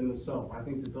DESP and the SOAP. I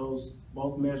think that those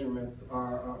both measurements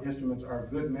instruments are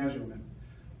good measurements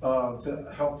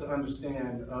to help to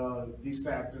understand these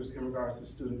factors in regards to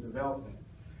student development.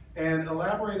 And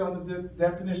elaborate on the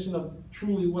definition of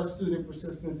truly what student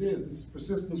persistence is. Is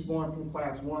persistence going from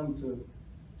class 1 to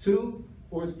 2,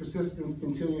 or is persistence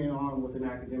continuing on with an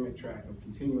academic track, or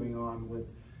continuing on with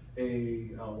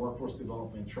a workforce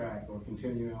development track, or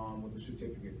continuing on with a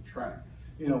certificate track?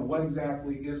 What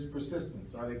exactly is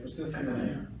persistence? Are they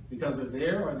persisting because they're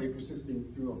there, or are they persisting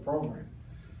through a program?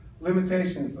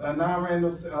 Limitations, non-random,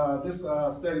 this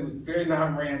study was very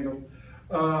non-random.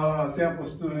 Sample of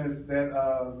students that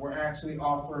were actually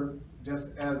offered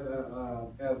just as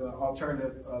an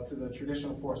alternative to the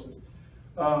traditional courses.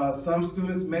 Some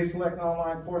students may select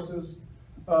online courses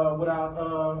without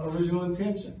original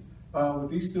intention. With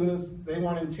these students, they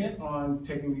weren't intent on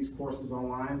taking these courses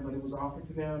online, but it was offered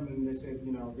to them, and they said,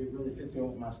 it really fits in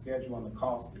with my schedule, and the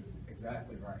cost is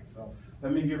exactly right. So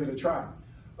let me give it a try.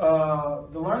 The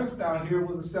learning style here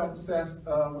was self-assessed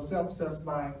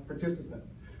by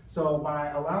participants. So by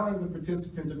allowing the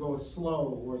participant to go as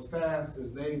slow or as fast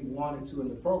as they wanted to in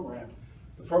the program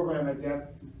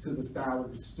adapted to the style of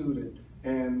the student,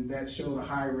 and that showed a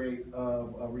high rate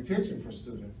of retention for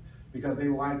students, because they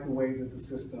liked the way that the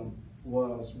system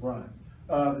was run.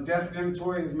 The DESP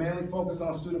inventory is mainly focused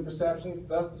on student perceptions,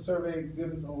 thus the survey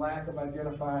exhibits a lack of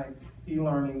identifying the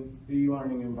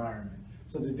e-learning environment.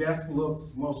 So the DESP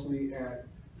looks mostly at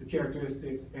the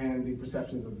characteristics and the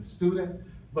perceptions of the student,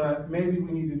 but maybe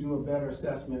we need to do a better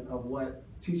assessment of what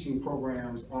teaching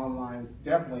programs online is,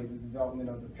 definitely the development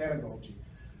of the pedagogy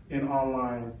in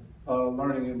online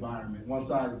learning environment. One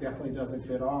size definitely doesn't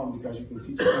fit all, because you can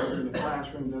teach students in the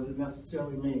classroom doesn't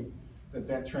necessarily mean that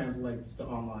that translates to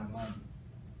online learning.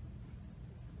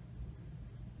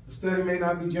 The study may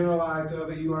not be generalized to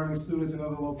other e-learning students in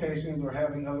other locations or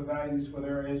having other values for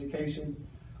their education.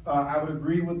 I would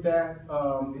agree with that.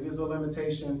 It is a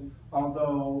limitation,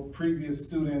 although previous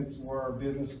students were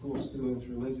business school students,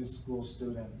 religious school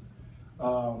students,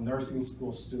 nursing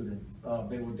school students.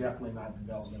 They were definitely not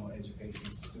developmental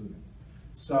education students.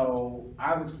 So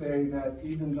I would say that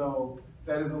even though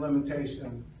that is a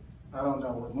limitation, I don't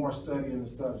know, with more study in the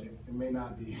subject, it may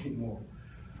not be anymore.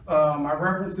 My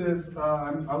references,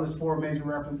 I'll list 4 major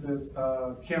references: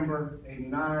 Kember,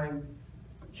 89,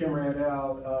 Kember et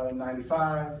al.,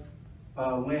 95,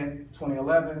 Lint,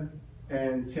 2011,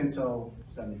 and Tinto,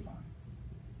 75.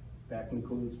 That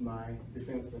concludes my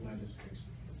defense of my dissertation.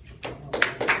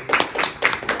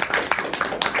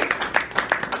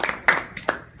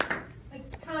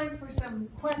 It's time for some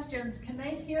questions. Can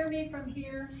they hear me from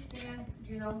here, Dan?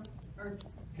 Do you know? Or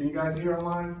Can you guys hear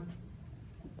online?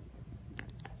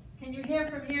 can you hear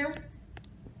from here?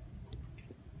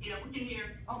 Yeah, we can hear.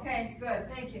 Okay,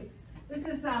 good, thank you. This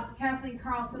is Kathleen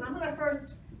Carlson. I'm going to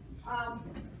first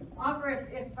offer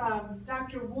if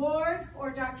Dr. Ward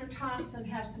or Dr. Thompson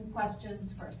have some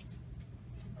questions first.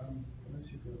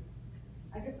 Unless you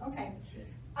go. Okay.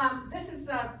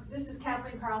 This is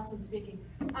Kathleen Carlson speaking.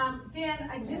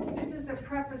 Dan, just as a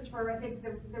preface for, I think,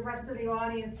 the rest of the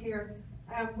audience here,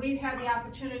 we've had the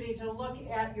opportunity to look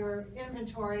at your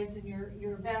inventories and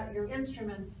your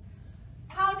instruments.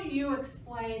 How do you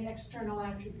explain external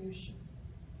attribution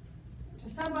to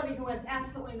somebody who has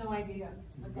absolutely no idea?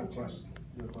 It's a good question.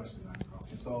 Good question, Dr.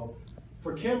 Carlson. So,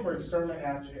 for Kember, external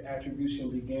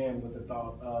attribution began with the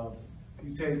thought of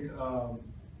you take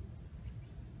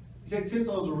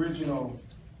Tinto's original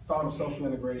thought of social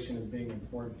integration as being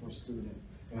important for a student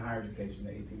in higher education,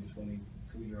 the 18 to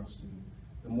 22-year-old student.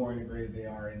 The more integrated they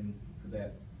are into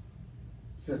that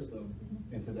system,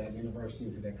 into that university,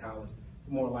 into that college,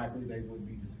 the more likely they would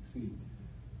be to succeed.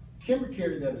 Kember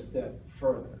carried that a step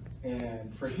further,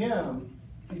 and for him,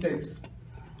 he takes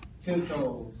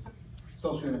Tinto's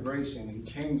social integration and he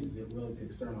changes it really to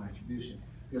external attribution.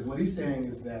 Because what he's saying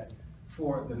is that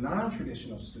for the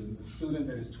non-traditional student, the student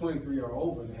that is 23 or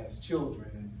over that has children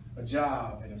and a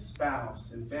job and a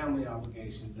spouse and family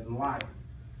obligations and life,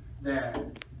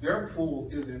 that their pool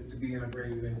isn't to be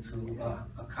integrated into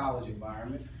a college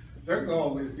environment. Their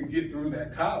goal is to get through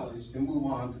that college and move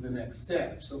on to the next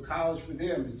step. So college for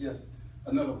them is just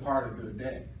another part of their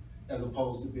day, as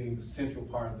opposed to being the central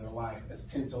part of their life, as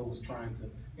Tinto was trying to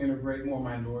integrate more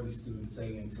minority students,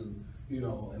 say, into, you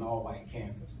know, an all-white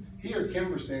campus. Here,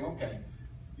 Kember's saying, okay,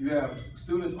 you have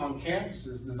students on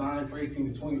campuses designed for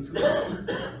 18 to 22,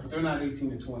 but they're not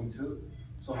 18 to 22.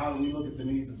 So how do we look at the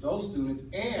needs of those students?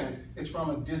 And it's from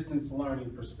a distance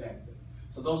learning perspective.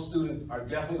 So those students are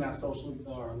definitely not socially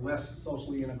or less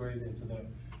socially integrated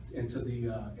into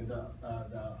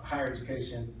the higher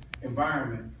education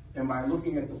environment. And by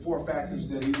looking at the 4 factors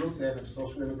that he looks at of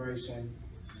social integration,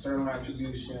 external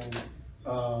attribution,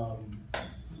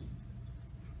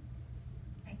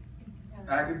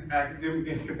 academic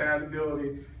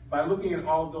incompatibility, by looking at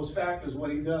all of those factors,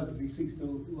 what he does is he seeks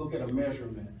to look at a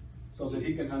measurement so that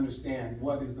he can understand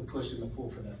what is the push and the pull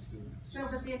for that student. So,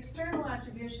 but the external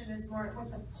attribution is more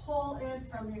what the pull is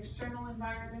from the external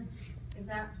environment? Is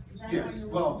that Yes, how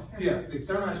you well, yes, the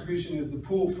external attribution is the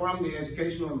pull from the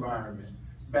educational environment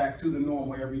back to the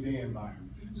normal everyday environment.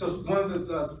 So one of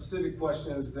the specific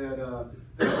questions that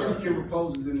Kember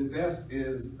poses in the desk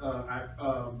is,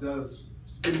 does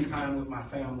spending time with my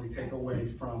family take away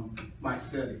from my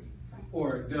study?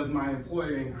 Or does my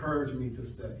employer encourage me to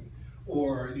study?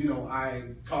 Or, you know,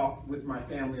 I talk with my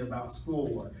family about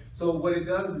schoolwork. So what it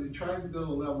does is it tries to build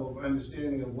a level of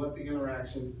understanding of what the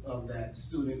interaction of that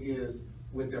student is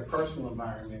with their personal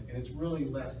environment, and it's really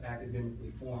less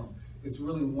academically formed. It's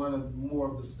really more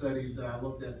of the studies that I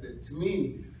looked at that, to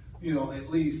me, you know, at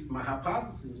least my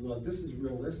hypothesis was this is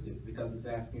realistic because it's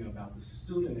asking about the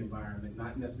student environment,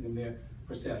 not necessarily their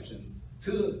perceptions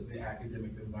to the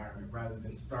academic environment, rather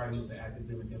than starting with the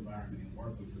academic environment and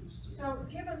working to the student. So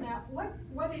given that,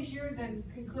 what is your then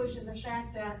conclusion, the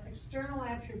fact that external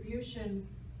attribution,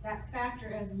 that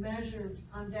factor as measured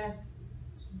on DES,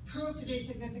 proved to be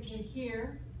significant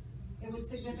here, it was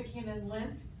significant in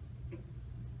Lint,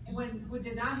 who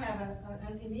did not have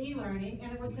an e-learning,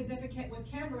 and it was significant with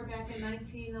Kember back in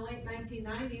the late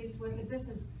 1990s with the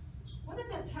distance. What does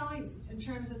that tell you in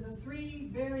terms of the 3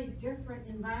 very different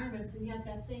environments, and yet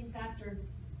that same factor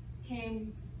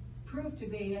proved to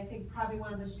be, I think, probably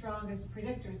one of the strongest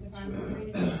predictors, if I'm reading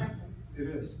it correctly? It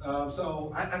is.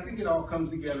 So I think it all comes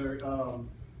together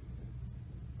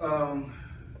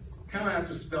kind of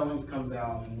after Spellings comes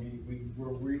out, and we're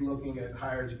re-looking at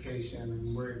higher education,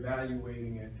 and we're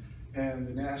evaluating it, and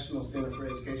the National Center for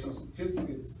Educational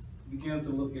Statistics begins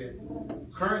to look at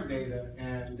current data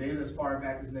and data as far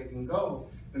back as they can go,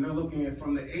 and they're looking at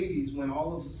from the 80s when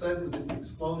all of a sudden with this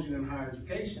explosion in higher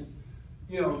education,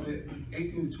 you know, the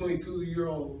 18 to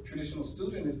 22-year-old traditional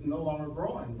student is no longer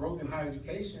growing. Growth in higher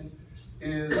education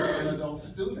is an adult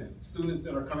students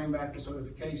that are coming back for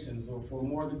certifications or for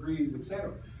more degrees,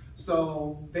 etc.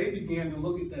 So they began to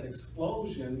look at that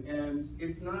explosion, and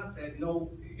it's not that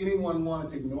anyone wanted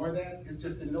to ignore that, it's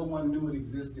just that no one knew it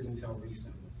existed until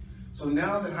recently. So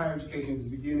now that higher education is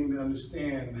beginning to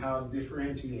understand how to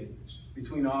differentiate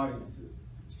between audiences,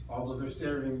 although they're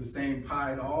serving the same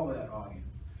pie to all that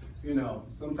audience. You know,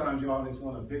 sometimes your audience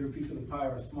want a bigger piece of the pie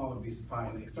or a smaller piece of pie,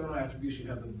 and the external attribution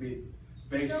has a big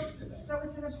basis to that. So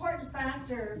it's an important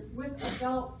factor with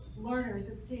adult learners,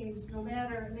 it seems, no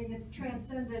matter, I mean, it's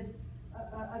transcended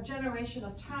a generation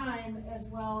of time as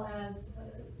well as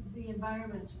the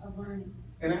environment of learning.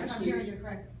 And actually, I'm hearing you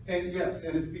correctly. and yes,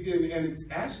 and it's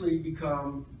actually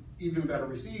become even better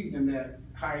received in that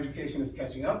higher education is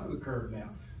catching up to the curve now.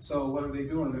 So what are they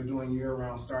doing? They're doing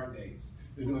year-round start days.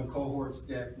 They're doing cohorts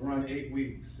that run 8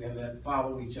 weeks and that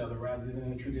follow each other rather than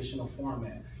in a traditional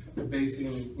format. They're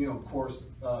basing,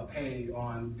 course pay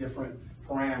on different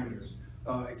parameters,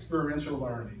 experiential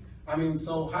learning. I mean,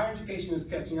 so higher education is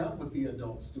catching up with the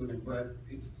adult student, but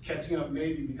it's catching up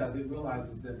maybe because it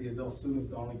realizes that the adult student is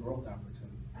the only growth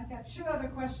opportunity. I've got 2 other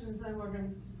questions, then we're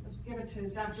going to give it to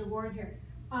Dr. Ward here.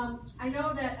 I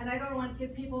know that, and I don't want to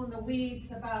get people in the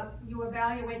weeds about, you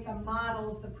evaluate the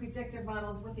models, the predictive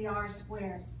models with the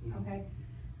R-squared, okay?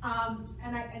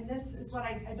 And this is what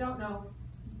I don't know.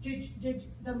 Did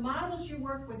the models you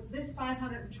worked with, this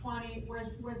 520,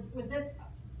 was it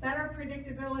better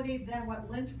predictability than what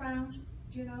Lint found?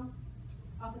 Do you know,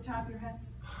 off the top of your head?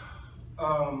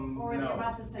 Or is it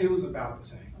about the same? It was about the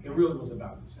same. Okay. It really was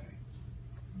about the same.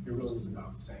 It really was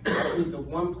about the same. I think the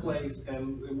one place,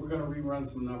 and we're going to rerun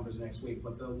some numbers next week,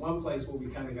 but the one place where we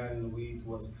kind of got in the weeds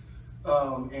was,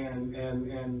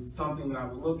 and something that I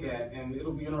would look at, and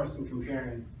it'll be interesting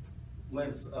comparing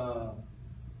Lint's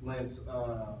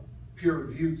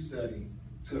peer-reviewed study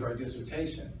to her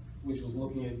dissertation, which was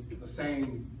looking at the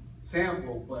same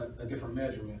sample but a different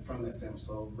measurement from that sample.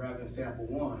 So rather than sample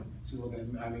 1, she's looking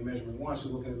at, measurement 1,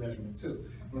 she's looking at measurement 2.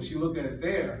 When she looked at it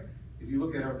there, if you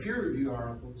look at her peer-reviewed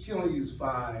article, she only used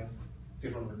 5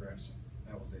 different regressions.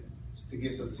 That was it, to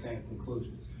get to the same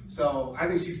conclusion. So I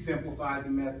think she simplified the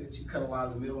method. She cut a lot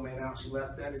of the middleman out. She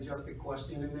left that adjusted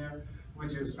question in there,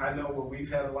 which is, I know where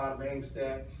we've had a lot of angst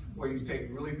at, where you take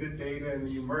really good data and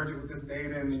then you merge it with this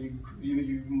data and then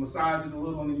you massage it a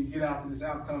little and then you get out to this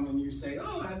outcome and you say,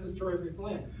 oh, I have this terrific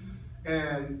plan.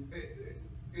 And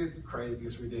it's crazy,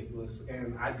 it's ridiculous,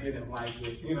 and I didn't like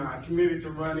it. I committed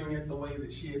to running it the way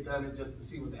that she had done it just to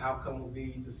see what the outcome would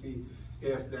be, to see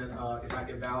if I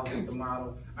could validate the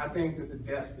model. I think that the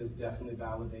DESP is definitely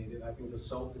validated. I think the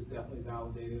SOAP is definitely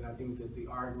validated. I think that the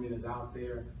argument is out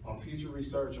there on future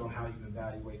research on how you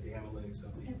evaluate the analytics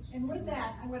of it. And with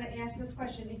that, I'm going to ask this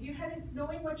question. If you had,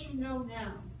 knowing what you know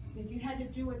now, if you had to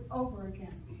do it over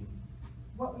again,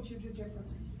 what would you do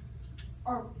differently?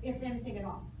 Or if anything at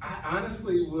all? I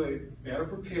honestly would better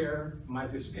prepare my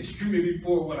dissertation committee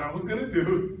for what I was going to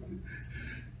do,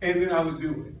 and then I would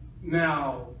do it.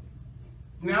 Now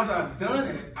that I've done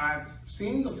it, I've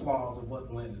seen the flaws of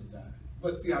what Lint has done.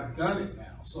 But see, I've done it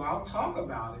now, so I'll talk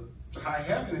about it. I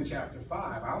have it in chapter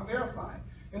 5. I'll verify it,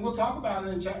 and we'll talk about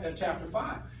it in chapter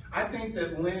 5. I think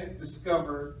that Lint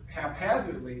discovered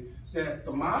haphazardly that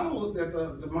the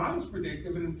model's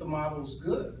predictive and the model's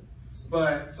good.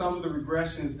 But some of the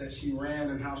regressions that she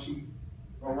ran and how she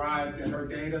arrived at her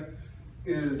data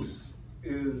is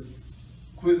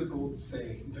quizzical to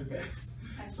say the best.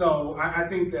 So I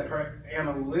think that her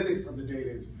analytics of the data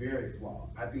is very flawed.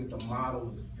 I think the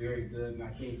model is very good, and I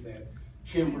think that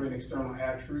Kember and external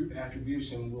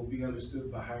attribution will be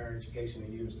understood by higher education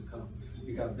in years to come,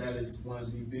 because that is one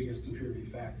of the biggest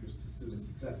contributing factors to student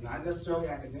success. Not necessarily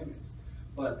academics,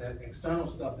 but that external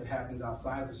stuff that happens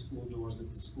outside the school doors that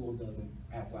the school doesn't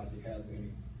act like it has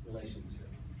any relation to.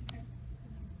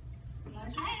 I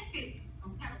actually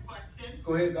have a question.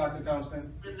 Go ahead, Dr.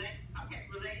 Thompson. Related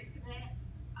to that.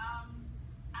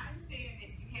 I understand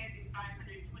that you had these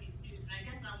 520 students, and I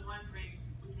guess I'm wondering,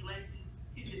 with relation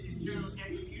to this external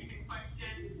attribution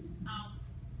question,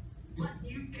 what do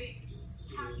you think,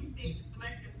 how do you think the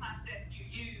selection process you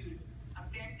use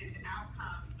affected the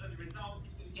outcome of the results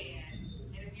that you had?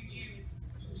 And if you use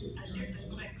a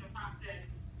different selection process,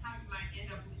 how you might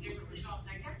end up with different results?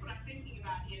 And I guess what I'm thinking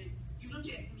about is, you look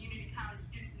at community college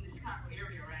students in the Chicago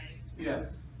area, right?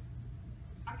 Yes.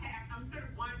 Okay, I'm sort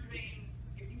of wondering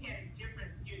if you had a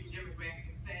different student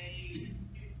demographic, say,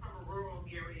 students from a rural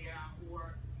area,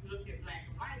 or you looked at black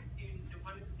and white students, and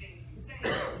one of the things you say,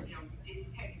 you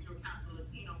didn't take into account the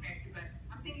Latino factor, but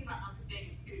I'm thinking about other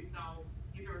things too. So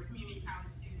if there were community college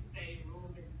students, say, in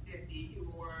rural Mississippi,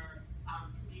 or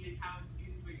community college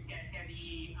students where you had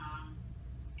heavy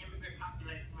immigrant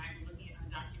population, right? We're looking at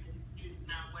undocumented students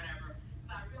now, whatever.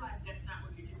 So I realize that's not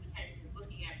what your dissertation is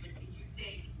looking at, but do you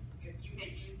think if you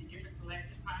had used a different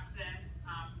selection process,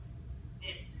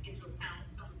 that into account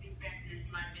some of these factors,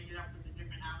 you might have ended up with a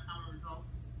different outcome or result?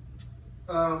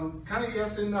 Kind of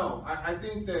yes and no. I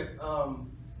think that,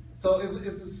 so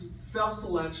it's a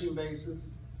self-selection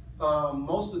basis.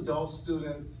 Most adult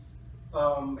students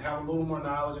have a little more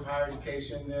knowledge of higher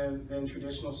education than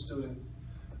traditional students.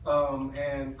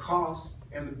 And cost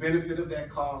and the benefit of that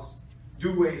cost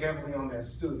do weigh heavily on that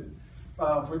student.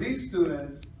 For these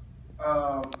students,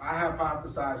 I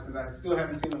hypothesized, because I still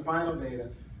haven't seen the final data,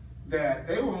 that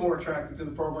they were more attracted to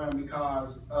the program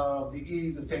because of the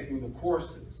ease of taking the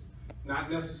courses.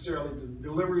 not necessarily the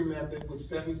delivery method, which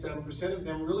 77% of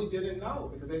them really didn't know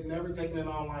because they'd never taken an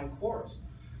online course.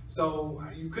 So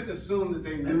you couldn't assume that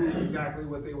they knew exactly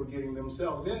what they were getting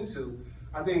themselves into.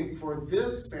 I think for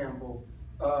this sample,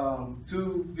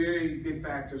 two very big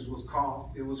factors was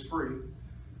cost, it was free,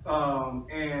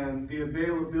 and the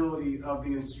availability of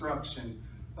the instruction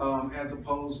as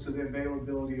opposed to the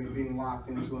availability of being locked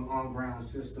into an on-ground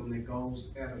system that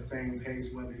goes at the same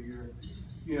pace, whether you're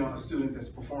a student that's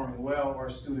performing well or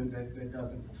a student that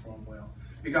doesn't perform well.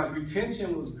 Because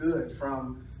retention was good.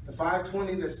 From the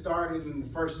 520 that started in the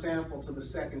first sample to the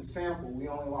second sample, we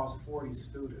only lost 40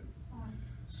 students.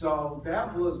 So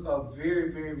that was a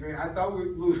very, I thought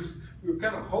we were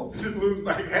kind of hoping to lose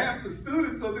like half the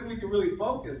students so that we could really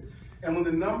focus. And when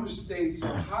the numbers stayed so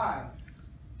high,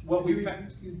 what we found—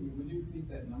 Excuse me, would you repeat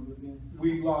that number again?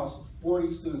 We lost 40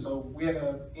 students, so we had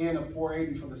an N of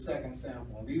 480 for the second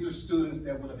sample. And these are students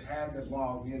that would have had to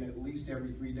log in at least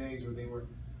every 3 days or they were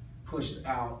pushed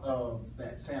out of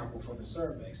that sample for the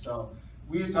survey. So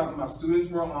we are talking about students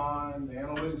were on, the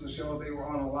analytics will show they were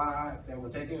on a lot, that were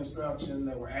taking instruction,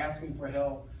 that were asking for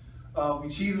help. We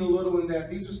cheated a little in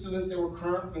that these are students that were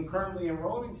concurrently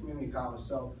enrolled in community college.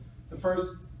 So the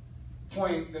first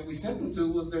point that we sent them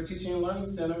to was their teaching and learning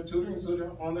center, tutoring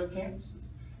center on their campuses.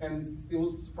 And it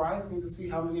was surprising to see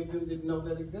how many of them didn't know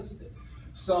that existed.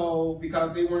 So,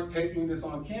 because they weren't taking this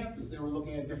on campus, they were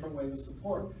looking at different ways of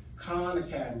support. Khan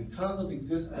Academy, tons of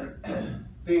existing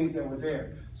things that were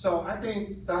there. So I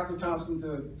think, Dr. Thompson,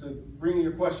 to bring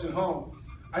your question home,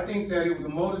 I think that it was a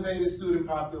motivated student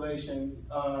population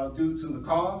due to the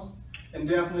cost and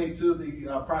definitely to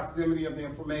the proximity of the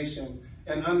information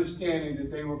and understanding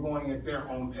that they were going at their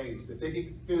own pace. If they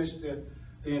could finish the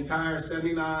entire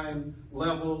 79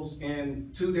 levels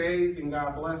in 2 days, then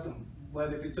God bless them.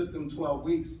 But if it took them 12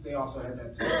 weeks, they also had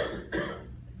that time.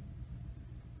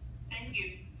 Thank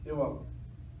you. You're welcome.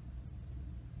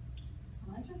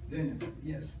 Elijah? Daniel,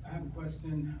 yes, I have a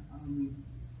question.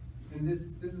 And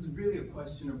this is really a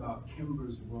question about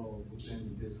Kember's role within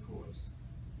the discourse.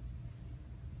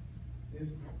 If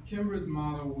Kember's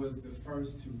model was the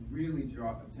first to really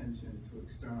draw attention to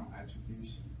external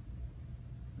attribution,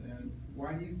 then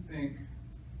why do you think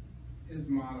his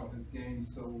model has gained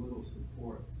so little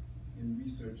support in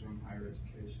research on higher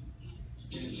education?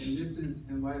 And this is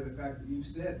in light of the fact that you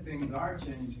said things are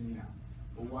changing now,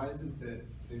 but why is it that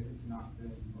there has not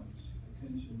been much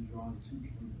attention drawn to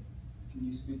Kember? Can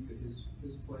you speak to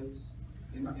his place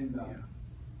in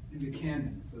the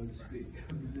canon, so to speak?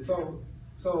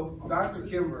 So Dr.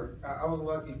 Kember, I was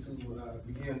lucky to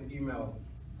begin email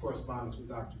correspondence with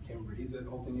Dr. Kember. He's at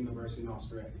Open University in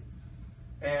Australia.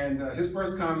 And his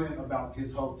first comment about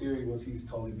his whole theory was he's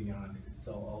totally beyond it. It's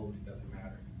so old, it doesn't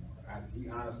matter anymore. He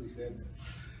honestly said this.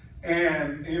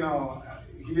 And,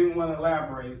 he didn't want to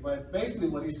elaborate, but basically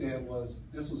what he said was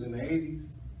this was in the 80s,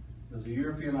 it was a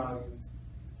European audience.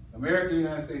 American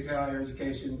United States higher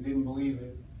education didn't believe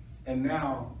it. And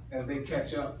now, as they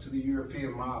catch up to the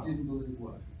European model. Didn't believe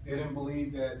what? They didn't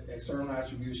believe that external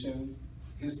attribution,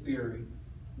 his theory,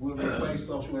 would replace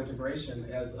social integration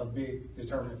as a big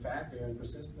determinant factor in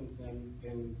persistence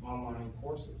in online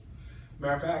courses.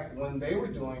 Matter of fact, when they were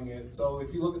doing it, so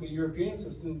if you look at the European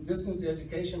system, distance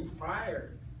education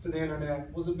prior to the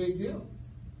internet was a big deal.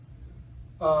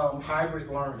 Hybrid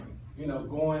learning,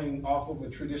 going off of a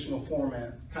traditional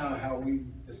format, kind of how we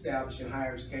established in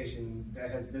higher education, that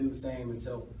has been the same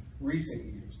until recent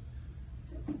years.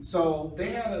 So they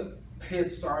had a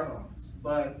head start on us.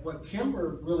 But what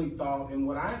Kember really thought, and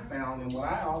what I found, and what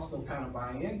I also kind of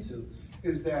buy into,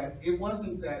 is that it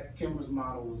wasn't that Kember's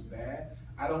model was bad.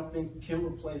 I don't think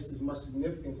Kember places much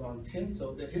significance on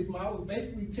Tinto, that his model is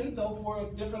basically Tinto for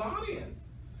a different audience.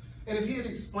 And if he had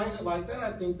explained it like that,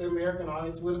 I think the American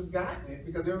audience would have gotten it,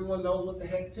 because everyone knows what the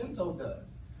heck Tinto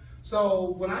does.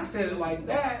 So when I said it like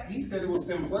that, he said it was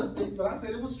simplistic, but I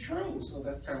said it was true. So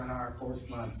that's kind of how our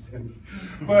correspondence ended.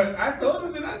 But I told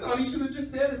him that I thought he should have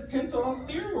just said it's Tinto on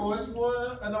steroids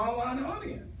for an online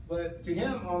audience. But to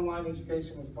him, online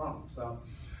education is bunk. So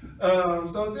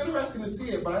it's interesting to see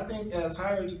it, but I think as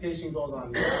higher education goes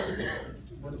on now,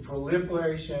 with the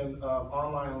proliferation of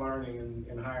online learning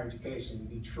in higher education,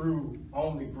 the true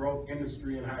only growth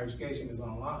industry in higher education is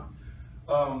online.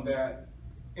 That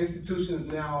institutions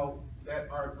now that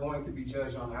are going to be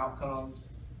judged on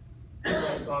outcomes,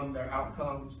 based on their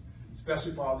outcomes,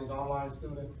 especially for all these online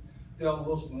students, they'll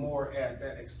look more at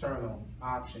that external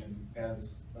option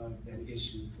as an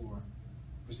issue for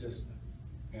persistence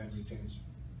and retention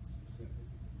specifically.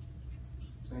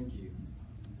 Thank you.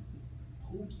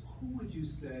 Who would you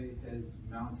say has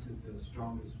mounted the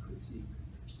strongest critique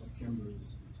of Kember's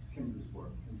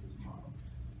work, Kember's model?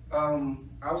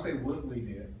 I would say Woodley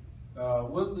did.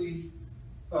 Woodley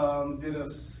did a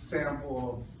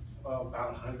sample of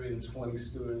about 120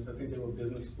 students. I think they were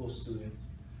business school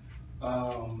students. It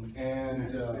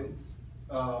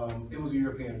was a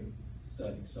European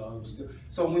study. So it was still,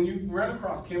 so when you run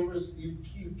across Kember's,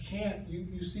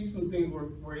 you see some things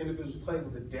where individuals played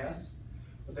with the desk,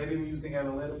 but they didn't use the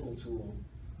analytical tool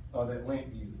that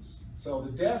Lint used. So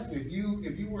the desk, if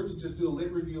you were to just do a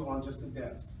lit review on just the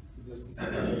desk, distance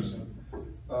integration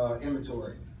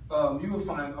inventory, you will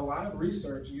find a lot of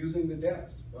research using the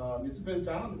desk. It's been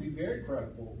found to be very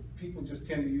credible. People just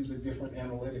tend to use a different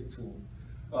analytic tool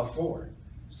for it.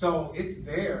 So it's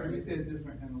there. When you say a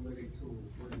different analytic tool,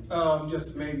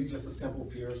 Maybe just a simple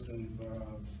Pearson's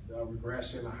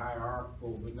regression, a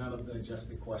hierarchical, but none of the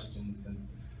adjusted questions, and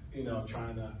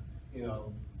trying to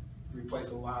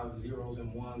replace a lot of zeros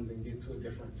and ones and get to a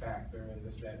different factor and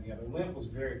this, that, and the other. Lint was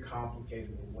very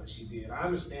complicated with what she did. I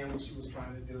understand what she was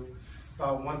trying to do.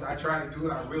 Once I tried to do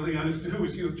it, I really understood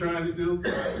what she was trying to do,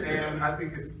 and I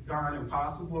think it's darn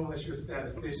impossible unless you're a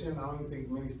statistician. I don't even think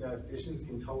many statisticians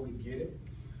can totally get it.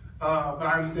 But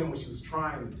I understand what she was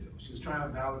trying to do. She was trying to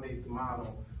validate the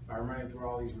model by running through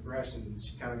all these regressions, and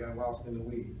she kind of got lost in the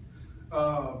weeds.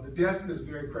 The desk is a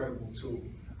very credible tool.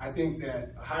 I think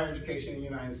that higher education in the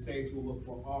United States will look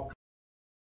for all